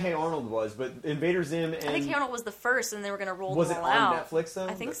don't think kinda. Hey Arnold was, but Invader Zim and I think Hey Arnold was the first, and they were going to roll was it them on all out. Netflix though?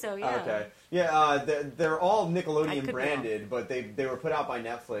 I think so, yeah. Okay. Yeah, they're all I Nickelodeon could be branded, but they were put out by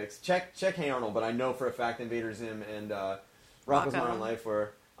Netflix. Check Hey Arnold, but I know for a fact Invader Zim and Rocko's Rocco. Modern Life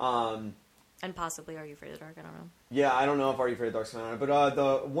were. And possibly Are You Afraid of the Dark? I don't know. Yeah, I don't know if Are You Afraid of the Dark's coming on, but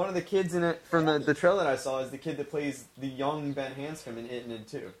the one of the kids in it from the trailer that I saw is the kid that plays the young Ben Hanscom in It and It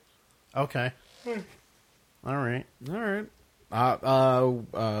Too. Okay. All right. All right.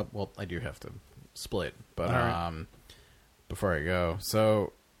 Well, I do have to split, but All right. before I go,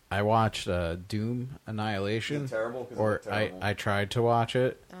 so I watched Doom Annihilation, Is it terrible? 'Cause it or looked terrible. I tried to watch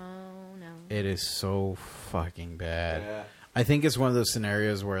it. Oh no. It is so fucking bad. Yeah. I think it's one of those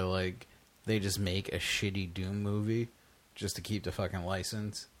scenarios where like they just make a shitty Doom movie just to keep the fucking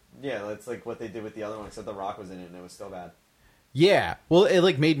license. Yeah, that's like what they did with the other one, except The Rock was in it and it was still bad. Yeah, well, it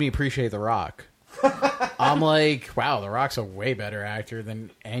like made me appreciate The Rock. I'm like, wow, The Rock's a way better actor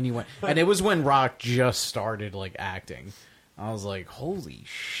than anyone. And it was when Rock just started like acting. I was like, holy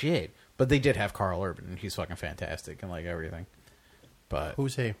shit! But they did have Carl Urban, and he's fucking fantastic and like everything. But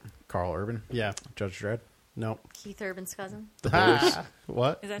Who's he? Carl Urban, Yeah. Judge Dredd, No. Keith Urban's cousin.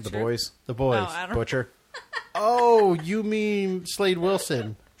 What? Is that The true? Boys, The boys. Oh, I don't Butcher. Oh, you mean Slade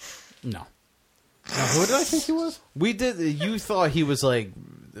Wilson? No, Now, who did I think he was? we did. You thought he was like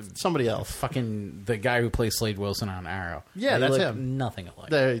Somebody else. fucking the guy who plays Slade Wilson on Arrow. Yeah, They that's look him. Nothing alike.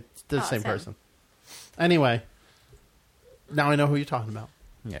 They're the Oh, same it's him. person. Anyway, now I know who you're talking about.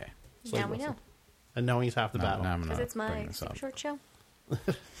 Yeah. Slade Now we Wilson. know. And knowing's half the battle. I'm Because not it's my bringing this up. short show.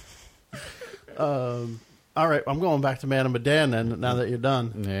 All right, I'm going back to Man of Medan then. Now that you're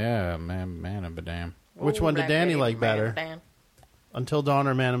done, Yeah, man, I'm a damn. which Ooh, one did Black Danny Lady, like Man of better? the Dan. Until Dawn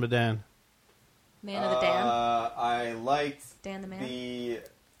or Man of Medan? Man of the Dan. I liked Dan the Man.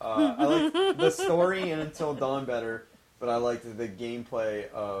 I liked the story and Until Dawn better, but I liked the gameplay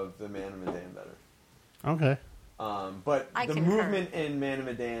of the Man of Medan better. Okay. But I the concur. movement in Man of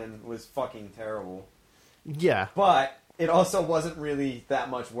Medan was fucking terrible. Yeah. But it also wasn't really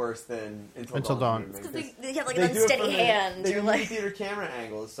that much worse than Until Dawn. movement, Because they have like they an do it unsteady from hand. They You're do like, movie theater camera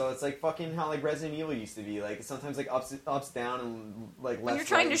angles, so it's like fucking how like Resident Evil used to be. Like sometimes like ups, down, and like left. when you're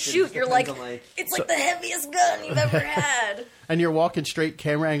trying right, to it just shoot, you're depends like, on, it's like the heaviest gun you've ever had. And you're walking straight,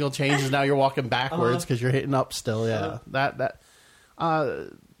 camera angle changes. Now you're walking backwards because you're hitting up still. Yeah.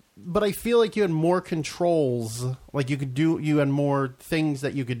 But I feel like you had more controls. Like you had more things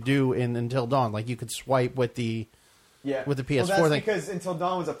that you could do in Until Dawn. Like you could swipe with the. Yeah, with the PS4 well, that's thing. because Until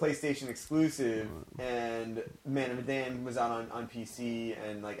Dawn was a PlayStation exclusive, and Man of Medan was out on PC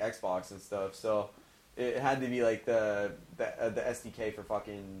and like Xbox and stuff. So it had to be like the SDK for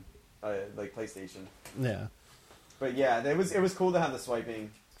fucking like PlayStation. Yeah. But yeah, it was cool to have the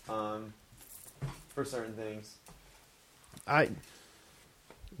swiping for certain things.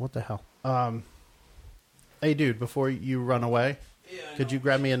 What the hell? Hey, dude, before you run away, could you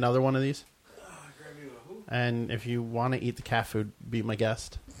grab me another one of these? And if you want to eat the cat food, be my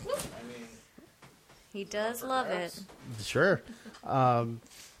guest. He does love it. Sure.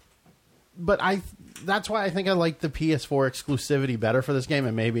 But that's why I think I like the PS4 exclusivity better for this game,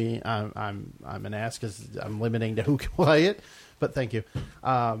 and maybe I'm an ass because I'm limiting to who can play it. But thank you.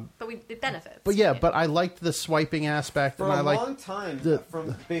 But it benefits. But yeah, but I liked the swiping aspect, For and I a like long time,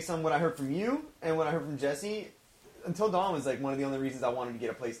 based on what I heard from you and what I heard from Jesse, Until Dawn was like one of the only reasons I wanted to get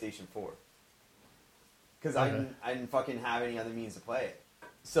a PlayStation 4. Because I didn't fucking have any other means to play it.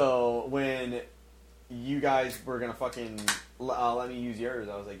 So when you guys were gonna fucking let me use yours,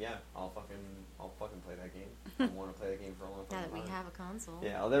 I was like, yeah, I'll fucking play that game. I want to play that game for a long time. Now that we have a console.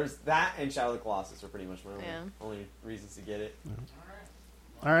 Yeah, well, there's that and Shadow of the Colossus are pretty much my only reasons to get it.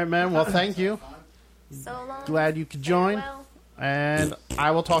 All right, man. Well, thank you. So long. Glad you could join. Farewell. And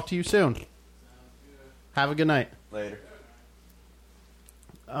I will talk to you soon. Have a good night. Later.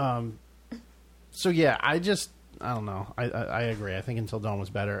 So yeah, I don't know. I agree. I think Until Dawn was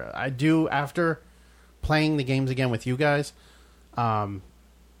better. I do, after playing the games again with you guys,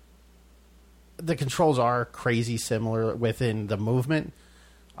 the controls are crazy similar within the movement.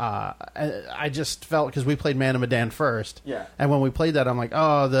 I just felt, because we played Man of Medan first, Yeah. and when we played that, I'm like,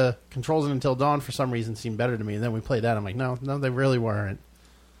 oh, the controls in Until Dawn for some reason seemed better to me. And then we played that, I'm like, no, they really weren't.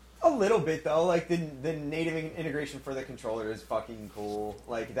 A little bit though, like the native integration for the controller is fucking cool.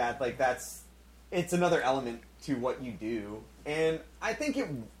 Like that's it's another element to what you do, and I think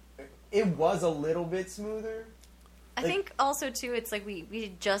it was a little bit smoother. I think also too, it's like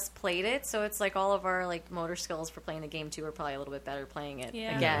we just played it, so it's like all of our like motor skills for playing the game too are probably a little bit better playing it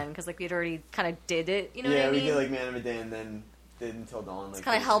again, because like we'd already kind of did it. You know what I mean? We did like Man of Medan, then did Until Dawn. Like, it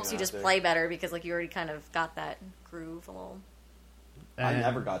kind of helps you just play better because like you already kind of got that groove a little. I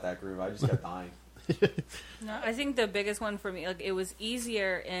never got that groove. I just kept dying. No, I think the biggest one for me, like, it was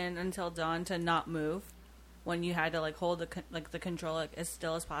easier in Until Dawn to not move when you had to like hold the controller as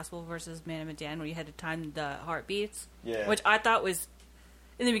still as possible versus Man of Medan, where you had to time the heartbeats. Yeah. Which I thought was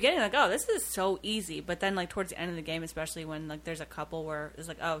in the beginning like, oh, this is so easy, but then like towards the end of the game, especially when like there's a couple where it's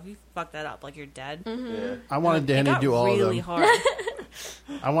like, oh, if you fuck that up, like you're dead. Mm-hmm. Yeah. I wanted Danny to do all of them. Really hard.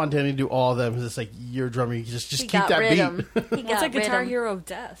 I want Danny to do all of them. It's like, you're a drummer, you just He keep got that rhythm. beat. He It's got like Guitar rhythm. Hero of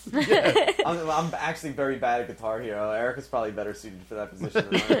Death. I'm actually very bad at Guitar Hero. Erica's probably better suited for that position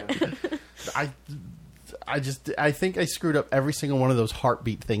than I am. I think I screwed up every single one of those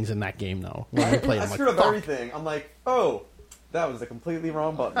heartbeat things in that game, though. When I played, I I'm like, screwed up fuck. everything. I'm like, oh, that was a completely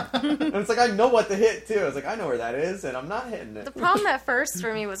wrong button. And it's like, I know what to hit, too. I was like, I know where that is, and I'm not hitting it. The problem at first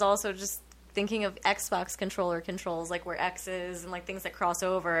for me was also just thinking of Xbox controller controls, like where X is and like things that cross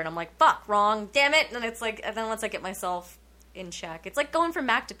over, and I'm like, fuck, wrong, damn it. And it's like, and then once I get myself in check, it's like going from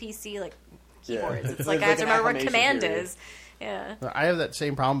Mac to PC, like keyboards. Yeah. It's like I have to an remember what acclimation command period. is. Yeah. I have that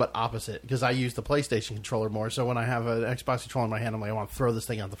same problem, but opposite, because I use the PlayStation controller more. So when I have an Xbox controller in my hand, I'm like, I want to throw this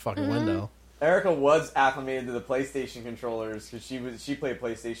thing out the fucking window. Erica was acclimated to the PlayStation controllers because she played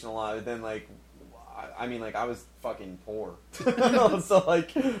PlayStation a lot. But then, like, I mean, like, I was fucking poor, so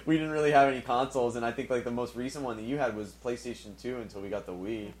like we didn't really have any consoles. And I think like the most recent one that you had was PlayStation 2 until we got the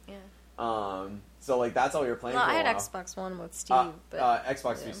Wii. Yeah. So like that's all we were playing. Well, for I a had while. Xbox One with Steve, but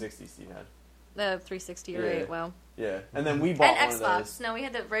Xbox 360 Steve had. the 360 or Yeah. 8, wow. Yeah, and then we bought And one Xbox. of those. No, we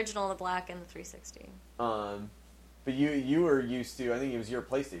had the original, the black, and the 360. But you were used to, I think it was your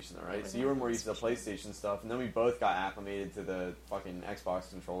PlayStation though, It right? was So you were my more used to the PlayStation stuff, and then we both got acclimated to the fucking Xbox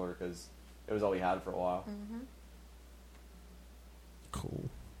controller because it was all we had for a while. Mm-hmm. Cool.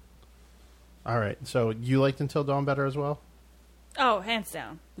 All right, so you liked Until Dawn better as well? Oh, hands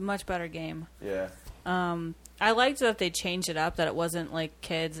down, much better game. Yeah. I liked that they changed it up, that it wasn't like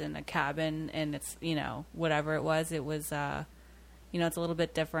kids in a cabin and it's, whatever it was. It was, it's a little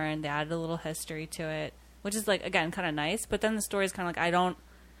bit different. They added a little history to it, which is like, again, kind of nice. But then the story is kind of like,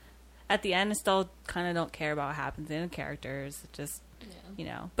 at the end, I still kind of don't care about what happens in the characters. It just,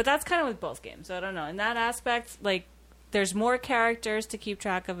 But that's kind of with both games. So I don't know. In that aspect, like, there's more characters to keep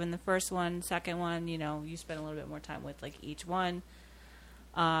track of in the first one. Second one, you spend a little bit more time with, like, each one.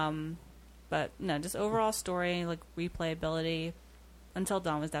 But no, just overall story, like replayability. Until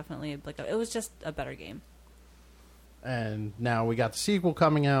Dawn was definitely it was just a better game. And now we got the sequel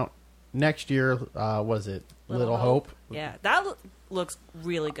coming out next year. Was it Little Hope? Yeah, that looks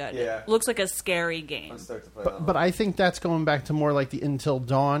really good. Yeah. Looks like a scary game. I'm stoked to play that one. But I think that's going back to more like the Until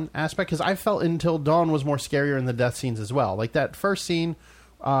Dawn aspect, because I felt Until Dawn was more scarier in the death scenes as well. Like that first scene,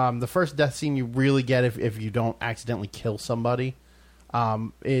 the first death scene you really get if you don't accidentally kill somebody,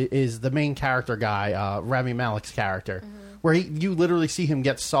 is the main character guy, Rami Malek's character, where you literally see him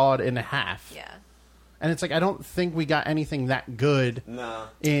get sawed in half. Yeah. And it's like, I don't think we got anything that good No.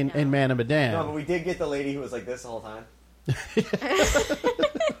 in Man of Medan. No, but we did get the lady who was like this the whole time.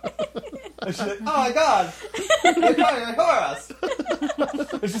 And she's like, oh my god! They're trying to hurt us!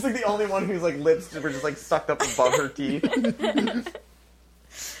 And she's like the only one whose like lips were just like sucked up above her teeth.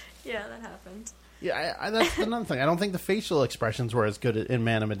 Yeah, that happened. Yeah, that's another thing. I don't think the facial expressions were as good in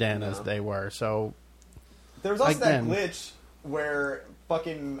Man of Medan as No. they were. So There was also Again. that glitch where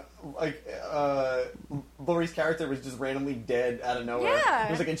fucking like Laurie's character was just randomly dead out of nowhere. Yeah. It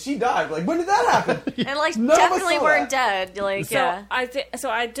was like, and she died. Like, when did that happen? And like None of us definitely saw weren't that. dead. Like So yeah.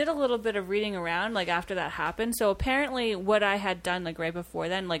 I did a little bit of reading around like after that happened. So apparently what I had done like right before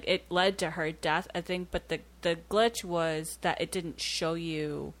then, like it led to her death, I think, but the glitch was that it didn't show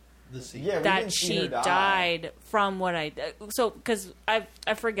you Yeah, we that didn't see she her die. died from what I did. So cuz I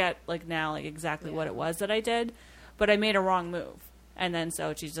forget like now like exactly what it was that I did, but I made a wrong move. And then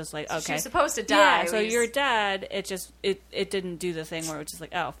so she's just like, okay. She was supposed to die. Yeah, so We just- you're dead. It just it didn't do the thing where it was just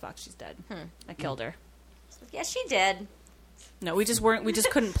like, oh fuck, she's dead. I killed her. Yeah, she did. No, we just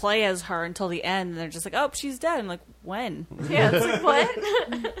couldn't play as her until the end. And they're just like, oh, she's dead. I'm like, when? Yeah, it's like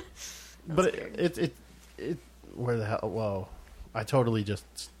what? but it where the hell? Whoa! I totally just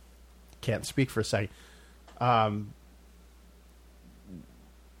can't speak for a second.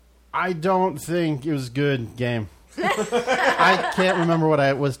 I don't think it was a good game. I can't remember what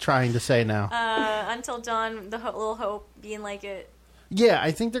I was trying to say now. Until Dawn, the little hope being like it. Yeah,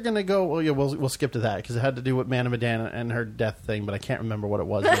 I think they're gonna go. Well, yeah, we'll skip to that because it had to do with Man of Medan and her death thing, but I can't remember what it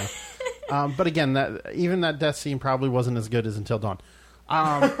was now. But again, that death scene probably wasn't as good as Until Dawn.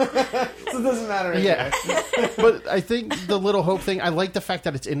 So it doesn't matter anyway. Yeah, but I think the Little Hope thing. I like the fact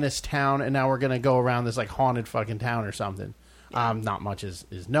that it's in this town, and now we're gonna go around this like haunted fucking town or something. Not much is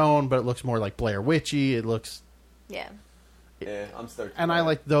known, but it looks more like Blair Witchy. It looks, Yeah. Yeah, I'm stoked. and for I it.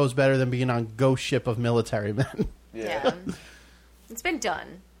 like those better than being on Ghost Ship of Military Men. Yeah. It's been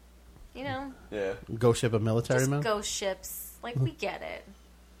done. You know? Yeah. Ghost Ship of Military Just Men. ghost ships. Like, we get it.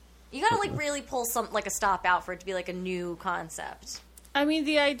 You gotta, like, really pull like a stop out for it to be, like, a new concept. I mean,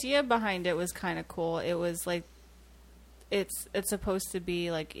 the idea behind it was kind of cool. It was like, it's supposed to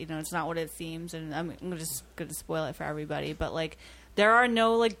be like, you know, it's not what it seems, and I'm just gonna spoil it for everybody. But like, there are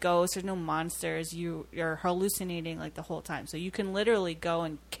no like ghosts, there's no monsters. You're hallucinating like the whole time, so you can literally go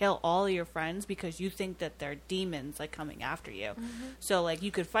and kill all of your friends because you think that they're demons like coming after you. So like,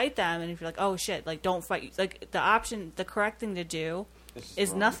 you could fight them, and if you're like, oh shit, like don't fight. Like the correct thing to do It's just is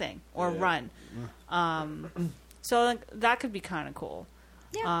run. nothing or Yeah. run. So like, that could be kind of cool.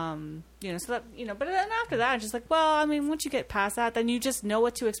 Yeah. You know, so that, you know, but then after that, it's just like, well, I mean, once you get past that, then you just know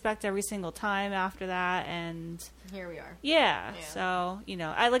what to expect every single time after that, and Here we are. yeah. Yeah. So, you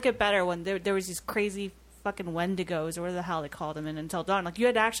know, I like it better when there was these crazy fucking Wendigos, or whatever the hell they called them in Until Dawn. Like, you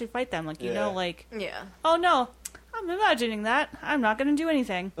had to actually fight them. Like, you Yeah. know, like, Yeah. oh no, I'm imagining that. I'm not going to do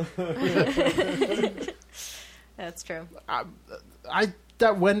anything. That's true.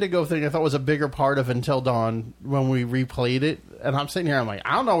 That Wendigo thing I thought was a bigger part of Until Dawn when we replayed it, and I'm sitting here, I'm like,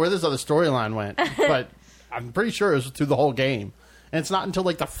 I don't know where this other storyline went, but I'm pretty sure it was through the whole game. And it's not until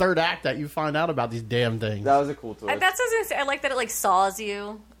like the third act that you find out about these damn things. That was a cool twist. That's what I was gonna say. I like that it, like, saws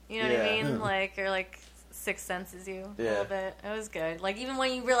you. You know what I Yeah. mean? Like, or, like, sixth senses you a Yeah. little bit. It was good. Like, even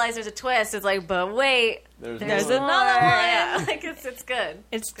when you realize there's a twist, it's like, but wait, There's there's more. another one. Yeah. Like, it's good.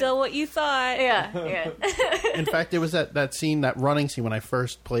 It's still what you thought. Yeah, yeah. In fact, it was that scene, that running scene when I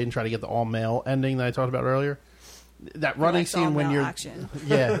first played and tried to get the all-male ending that I talked about earlier. That running liked scene when all-male you're... action.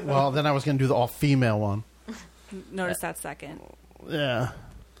 Yeah, well, then I was going to do the all-female one. Notice that second. Yeah.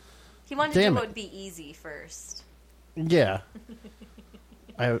 He wanted to Damn do it. what would be easy first. Yeah.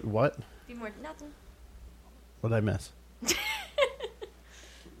 What? Be more nothing. What did I miss?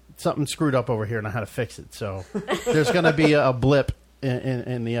 Something screwed up over here, and I had to fix it. So there's going to be a blip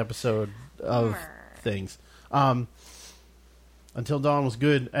in the episode of things. Until Dawn was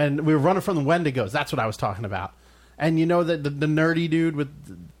good, and we were running from the Wendigos. That's what I was talking about. And you know that the nerdy dude with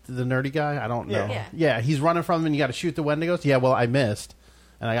the nerdy guy? I don't know. Yeah. Yeah, he's running from them, and you got to shoot the Wendigos. Yeah, well, I missed,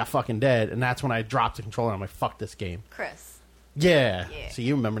 and I got fucking dead, and that's when I dropped the controller. And I'm like, fuck this game. Chris. Yeah. Yeah. So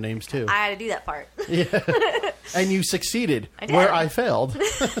you remember names too. I had to do that part. And you succeeded I did. where I failed.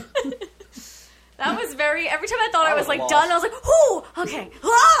 That was very. Every time I thought I was like lost. done, I was like, "Ooh, okay,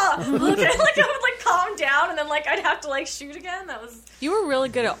 ah!" Okay, like I would like calm down, and then like I'd have to like shoot again. That was You were really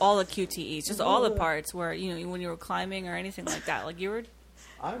good at all the QTEs, just all the parts where, you know, when you were climbing or anything like that. Like, you were.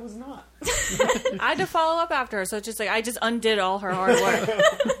 I was not. I had to follow up after her, so it's just like I just undid all her hard work.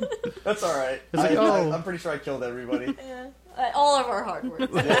 That's all right. It's like, oh. I'm pretty sure I killed everybody. all of our hard work.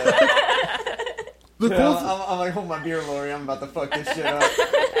 Yeah. The Yeah, cool I'm like, hold my beer, Lori. I'm about to fuck this shit up.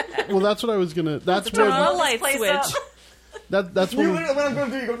 well, that's what I was gonna. That's Turn what. on the This light place switch. up. That's You what. literally, when I'm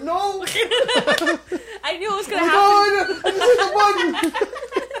going to do, you go, no! I knew it was going to Oh, happen. I just hit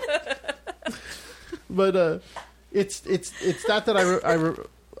the button! But it's that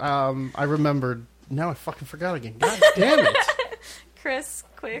I remembered. Now I fucking forgot again. God damn it! Chris,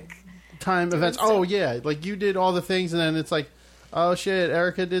 quick. Time events. Oh yeah, like you did all the things, and then it's like, oh shit,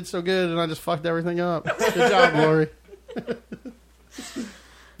 Erica did so good, and I just fucked everything up. Good job, Lori.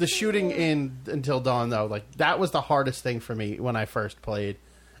 The shooting in Until Dawn, though, like that was the hardest thing for me when I first played,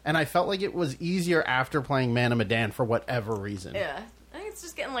 and I felt like it was easier after playing Man of Medan for whatever reason. Yeah, I think it's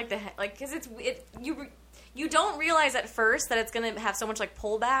just getting like because you don't realize at first that it's gonna have so much like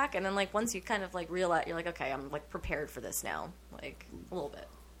pullback, and then like once you kind of like realize, you're like, okay, I'm like prepared for this now, like a little bit.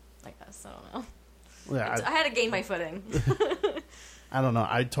 I guess I don't know. Yeah, I had to gain my footing. I don't know.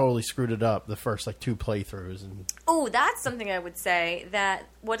 I totally screwed it up the first like 2 playthroughs, and Oh, that's something I would say. That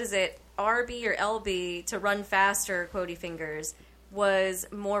what is it, RB or LB to run faster? Quotey fingers was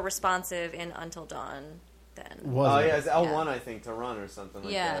more responsive in Until Dawn than. was Oh, it? yeah, it's L1, I think, to run or something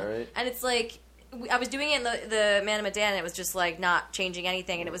like Yeah, that, right? and it's like I was doing it in the Man of Medan, and it was just like not changing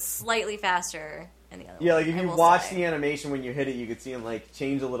anything, and it was slightly faster in the other Yeah, one. like if I you will watch say. the animation when you hit it, you could see him like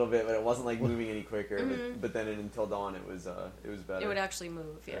change a little bit, but it wasn't like moving any quicker. Mm-hmm. But then in Until Dawn, it was better. It would actually move,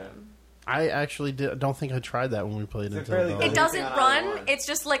 yeah. Yeah. I actually don't think I tried that when we played It's Until fairly Dawn. good. It doesn't on run. either one. It's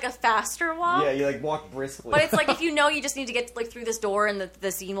just like a faster walk. Yeah, you like walk briskly. But it's like if you know you just need to get like through this door and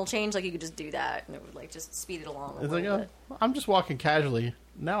the scene will change, like you could just do that and it would like just speed it along a It's like, little oh, bit. I'm just walking casually.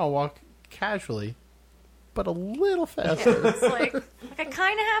 Now I'll walk casually, but a little faster. It's like I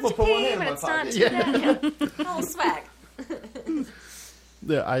kind of have We'll to put one pee, hand in but my it's not pocket. too bad. Yeah. A little swag.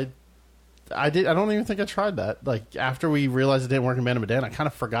 Yeah, I did. I don't even think I tried that. Like after we realized it didn't work in Man of Medan, I kind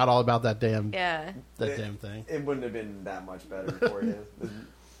of forgot all about that damn Yeah. damn thing. It wouldn't have been that much better for you.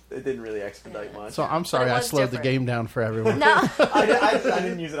 It didn't really expedite much. So I'm sorry it I was slowed different. the game down for everyone. No. I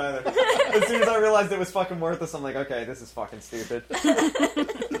didn't use it either. As soon as I realized it was fucking worthless, I'm like, okay, this is fucking stupid.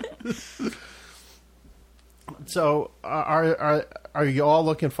 So are you all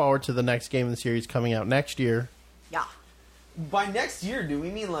looking forward to the next game in the series coming out next year? Yeah. By next year, do we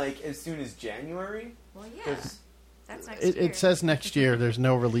mean like as soon as January? Well, yeah. 'Cause That's next year. It says next year. There's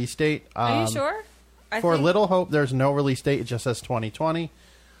no release date. Are you sure? I For think- Little Hope, there's no release date. It just says 2020.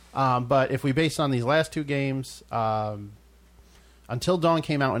 But if we base on these last 2 games, Until Dawn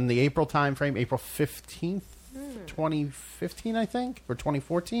came out in the April timeframe, April 15th, 2015, I think, or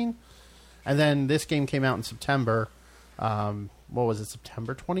 2014. And then this game came out in September. What was it,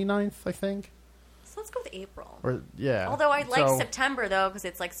 September 29th, I think? So let's go with April. Or yeah. Although I like So- September though because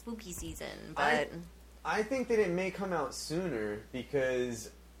it's like spooky season, but I think that it may come out sooner because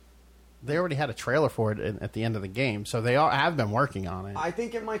They already had a trailer for it at the end of the game, so they all have been working on it. I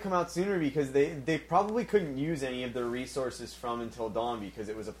think it might come out sooner because they probably couldn't use any of the resources from Until Dawn because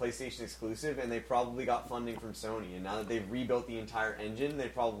it was a PlayStation exclusive, and they probably got funding from Sony. And now that they've rebuilt the entire engine, they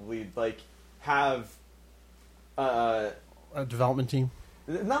probably like have A development team.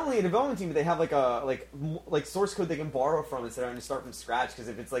 not only a development team, but they have like source code they can borrow from instead of having to start from scratch. Because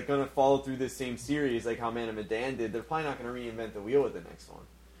if it's like going to follow through this same series, like how Man of Medan did, they're probably not going to reinvent the wheel with the next one.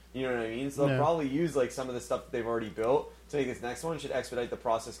 You know what I mean? So they'll Yeah. probably use like some of the stuff that they've already built to make this next one. Should expedite the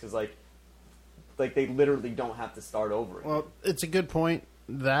process because like they literally don't have to start over. Again. Well, it's a good point.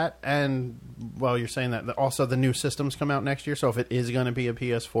 That and well, you're saying that also the new systems come out next year. So if it is going to be a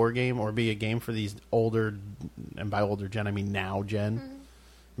PS4 game or be a game for these older, and by older gen I mean now gen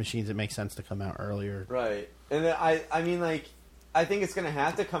machines, it makes sense to come out earlier. Right. And then I mean, like, I think it's going to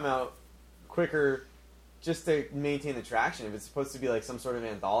have to come out quicker just to maintain the traction. If it's supposed to be, like, some sort of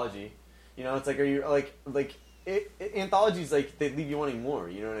anthology. You know, it's like, are you, anthologies, like, they leave you wanting more.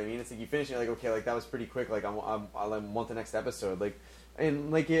 You know what I mean? It's like you finish it, like, okay, like, that was pretty quick. Like, I want the next episode. Like,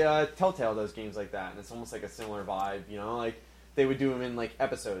 and, like, Telltale does games like that. And it's almost like a similar vibe, you know? Like, they would do them in, like,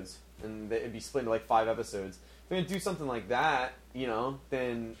 episodes. And it'd be split into, like, 5 episodes. If they're going to do something like that, you know,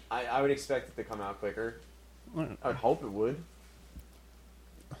 then I would expect it to come out quicker. I would hope it would.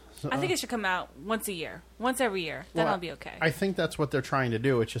 I think it should come out once a year, once every year. Then Well, I'll be okay. I think that's what they're trying to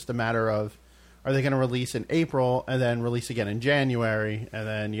do. It's just a matter of, are they going to release in April and then release again in January, and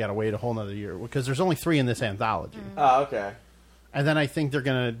then you got to wait a whole nother year because there's only 3 in this anthology. Oh, okay. And then I think they're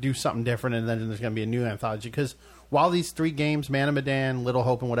going to do something different, and then there's going to be a new anthology. Because while these 3 games, Man of Medan, Little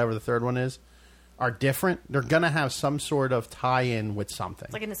Hope, and whatever the third one is, are different, they're going to have some sort of tie-in with something.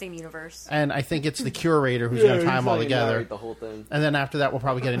 it's like in the same universe. And I think it's the curator who's going to tie them all together. The whole thing. And then after that, we'll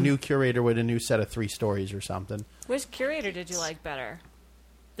probably get a new curator with a new set of 3 stories or something. Which curator did you like better?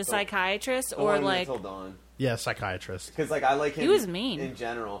 The psychiatrist, The or one like Until Dawn. Yeah, psychiatrist. Because like I like him. He was mean. in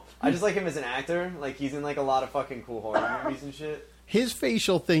general. I just like him as an actor. Like he's in like a lot of fucking cool horror movies and shit. His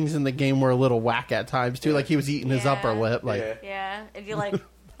facial things in the game were a little whack at times too. Yeah. Like he was eating his Yeah. upper lip. Like Yeah. Yeah, if you like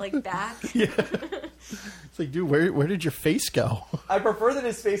back. it's like, dude, where did your face go? I prefer that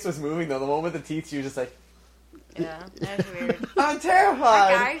his face was moving though. The one with the teeth, she was just like, Yeah, that's weird. I'm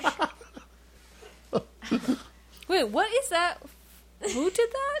terrified. Guys, wait, what is that? Who did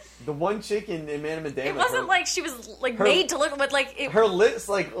that? The one chick in Man of Medan. it wasn't like she was like her- made to look, but like it. her lips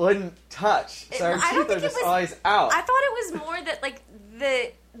like wouldn't touch. So her I don't teeth are think it just was- always out. I thought it was more that like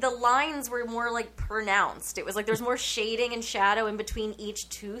the lines were more like pronounced. It was like there was more shading and shadow in between each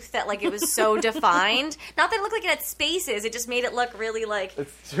tooth that like it was so defined. Not that it looked like it had spaces. It just made it look really like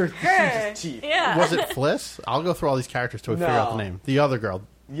It's her Hey. teeth. yeah. Was it Fliss? I'll go through all these characters till we figure out the No. name. The other girl,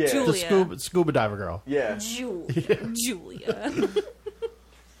 Yeah. Julie. the scuba diver girl. Yeah. Julia.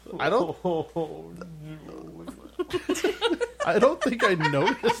 I don't think I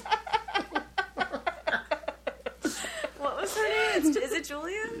noticed. What was her name? Is it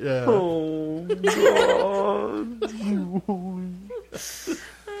Julia? Yeah, Oh god.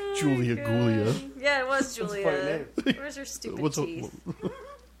 Julia Gulia. Yeah, it was a funny Julia. name. Where's her stupid What's a- teeth?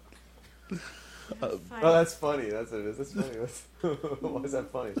 Oh, that's funny. That's what it is. That's funny. Why is that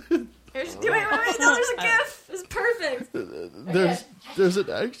funny? Wait, no, there's a gif. It's perfect. There's an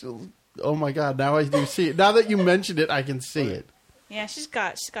actual. Oh my god! Now I do see it. Now that you mentioned it, I can see it. Yeah, she's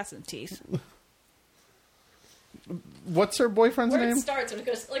got some teeth. What's her boyfriend's Where it name? starts when it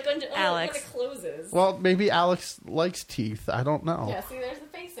goes like when Alex. it closes. Well, maybe Alex likes teeth. I don't know. Yeah, see, there's the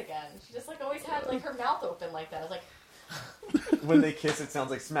face again. She just like always had like her mouth open like that. I was like, When they kiss, it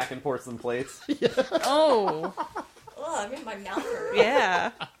sounds like smacking porcelain plates. Oh, oh, I made my mouth hurt.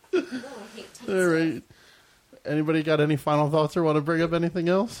 yeah. Oh, I hate teeth. All right. Anybody got any final thoughts or want to bring up anything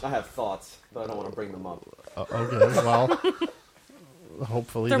else? I have thoughts, but I don't want to bring them up. Okay. Well,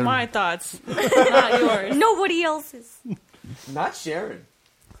 hopefully They're my thoughts, not yours. Nobody else's. Not Sharon.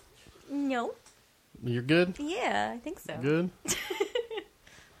 No. You're good. Yeah, I think so. Good.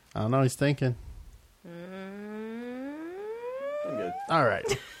 I don't know. He's thinking. Mm, I'm good. All right,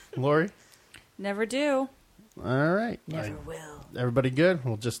 Lori. Never do. All right. never will. Everybody good?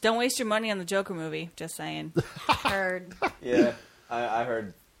 We'll just. Don't waste your money on the Joker movie. Just saying. Heard Yeah, I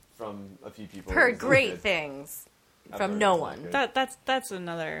heard from a few people. heard It was great good. things I've from heard no it's one. good. That's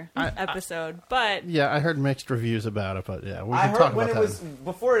another episode. But Yeah, I heard mixed reviews about it, but yeah, we I can talk heard when about it that. was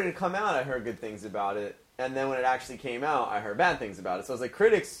before it had come out. I heard good things about it, and then when it actually came out, I heard bad things about it. So I was like,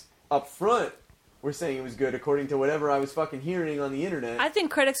 critics up front were saying it was good according to whatever I was fucking hearing on the internet. I think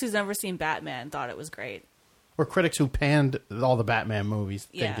critics who's never seen Batman thought it was great. Or critics who panned all the Batman movies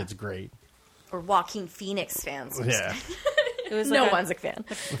think Yeah. it's great. Or Joaquin Phoenix fans. Yeah. It was No like one's a fan.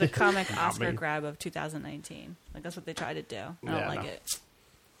 the comic Oscar me. grab of 2019. Like that's what they tried to do. I don't Yeah, like no. it.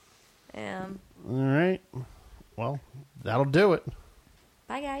 All right. Well, that'll do it.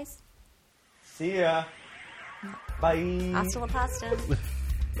 Bye, guys. See ya. Bye. Hasta la pasta.